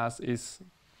on the mass is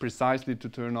precisely to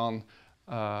turn on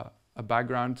a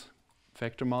background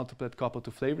vector multiplet coupled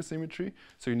to flavor symmetry.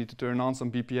 So you need to turn on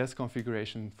some BPS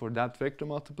configuration for that vector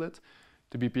multiplet.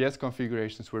 The BPS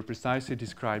configurations were precisely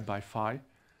described by phi.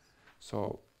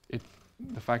 So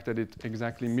the fact that it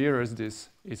exactly mirrors this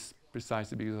is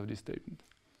precisely because of this statement.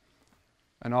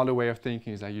 Another way of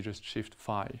thinking is that you just shift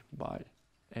phi by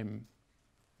m,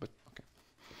 but okay.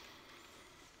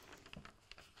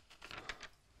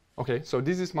 Okay, so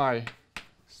this is my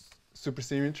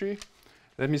supersymmetry.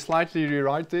 Let me slightly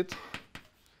rewrite it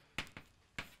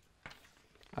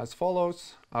as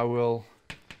follows. I will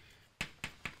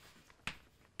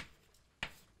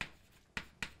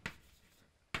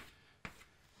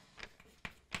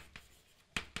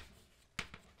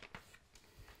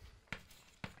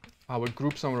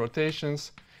group some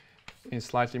rotations in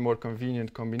slightly more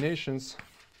convenient combinations.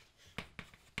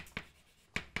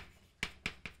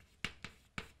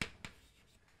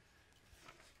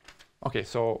 Okay,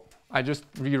 so I just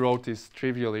rewrote this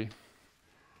trivially.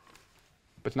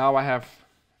 But now I have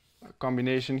a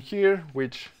combination here,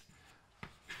 which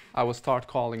I will start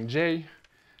calling J.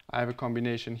 I have a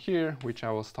combination here, which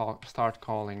I will start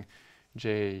calling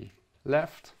J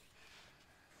left.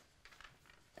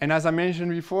 And as I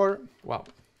mentioned before, well,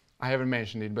 I haven't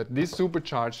mentioned it, but this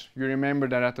supercharge, you remember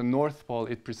that at the North Pole,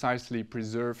 it precisely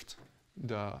preserved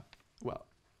the, well,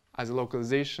 as a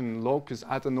localization locus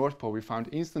at the North Pole, we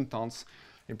found instantons.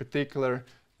 In particular,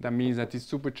 that means that this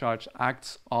supercharge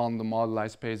acts on the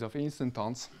moduli space of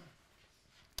instantons.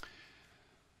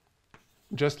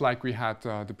 Just like we had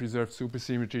the preserved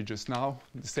supersymmetry just now,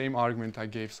 the same argument I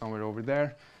gave somewhere over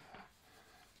there.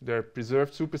 They're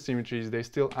preserved supersymmetries, they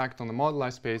still act on the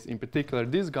moduli space. In particular,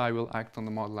 this guy will act on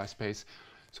the moduli space.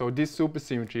 So this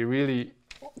supersymmetry really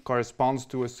corresponds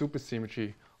to a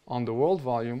supersymmetry on the world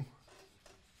volume.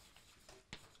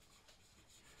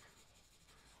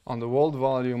 On the world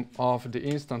volume of the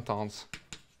instantons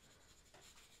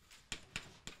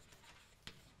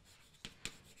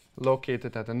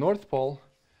located at the North Pole.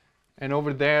 And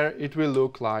over there, it will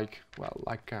look like, well,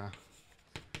 like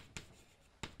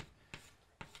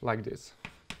this.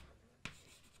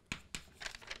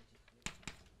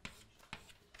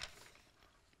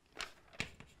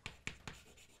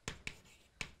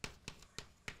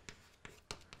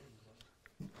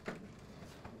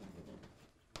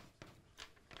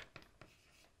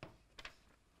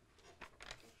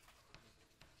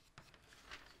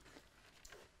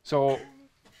 So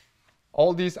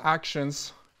all these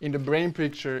actions in the brain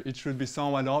picture, it should be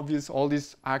somewhat obvious. All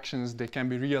these actions, they can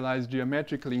be realized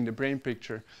geometrically in the brain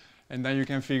picture. And then you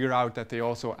can figure out that they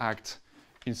also act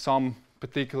in some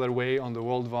particular way on the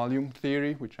world volume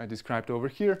theory, which I described over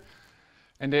here.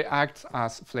 And they act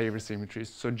as flavor symmetries.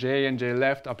 So J and J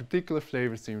left are particular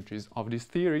flavor symmetries of this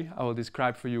theory. I will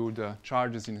describe for you the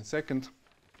charges in a second.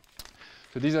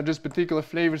 So these are just particular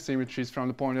flavor symmetries from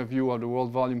the point of view of the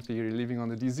world volume theory living on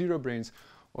the D0 brains,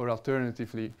 or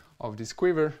alternatively of this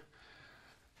quiver.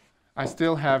 I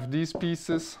still have these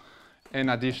pieces, and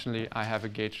additionally I have a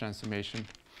gauge transformation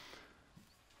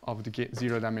of the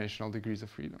zero-dimensional degrees of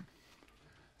freedom.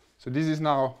 So this is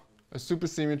now a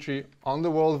supersymmetry on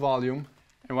the world volume,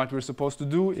 and what we're supposed to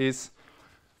do is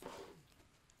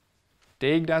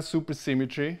take that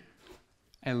supersymmetry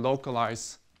and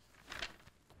localize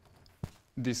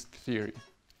this theory.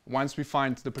 Once we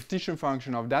find the partition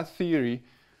function of that theory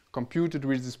computed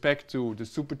with respect to the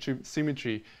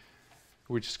supersymmetry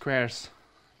which squares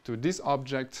to this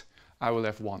object, I will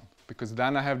have 1. Because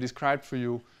then I have described for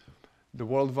you the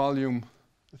world volume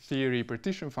theory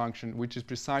partition function, which is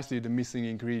precisely the missing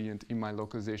ingredient in my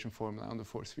localization formula on the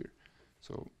force sphere.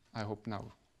 So I hope now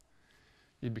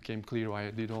it became clear why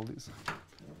I did all this.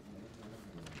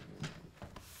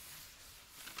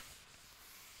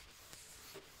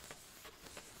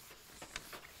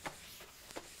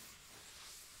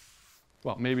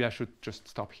 Well, maybe I should just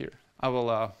stop here. I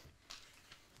will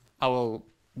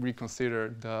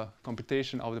reconsider the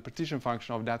computation of the partition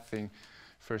function of that thing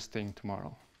first thing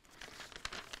tomorrow.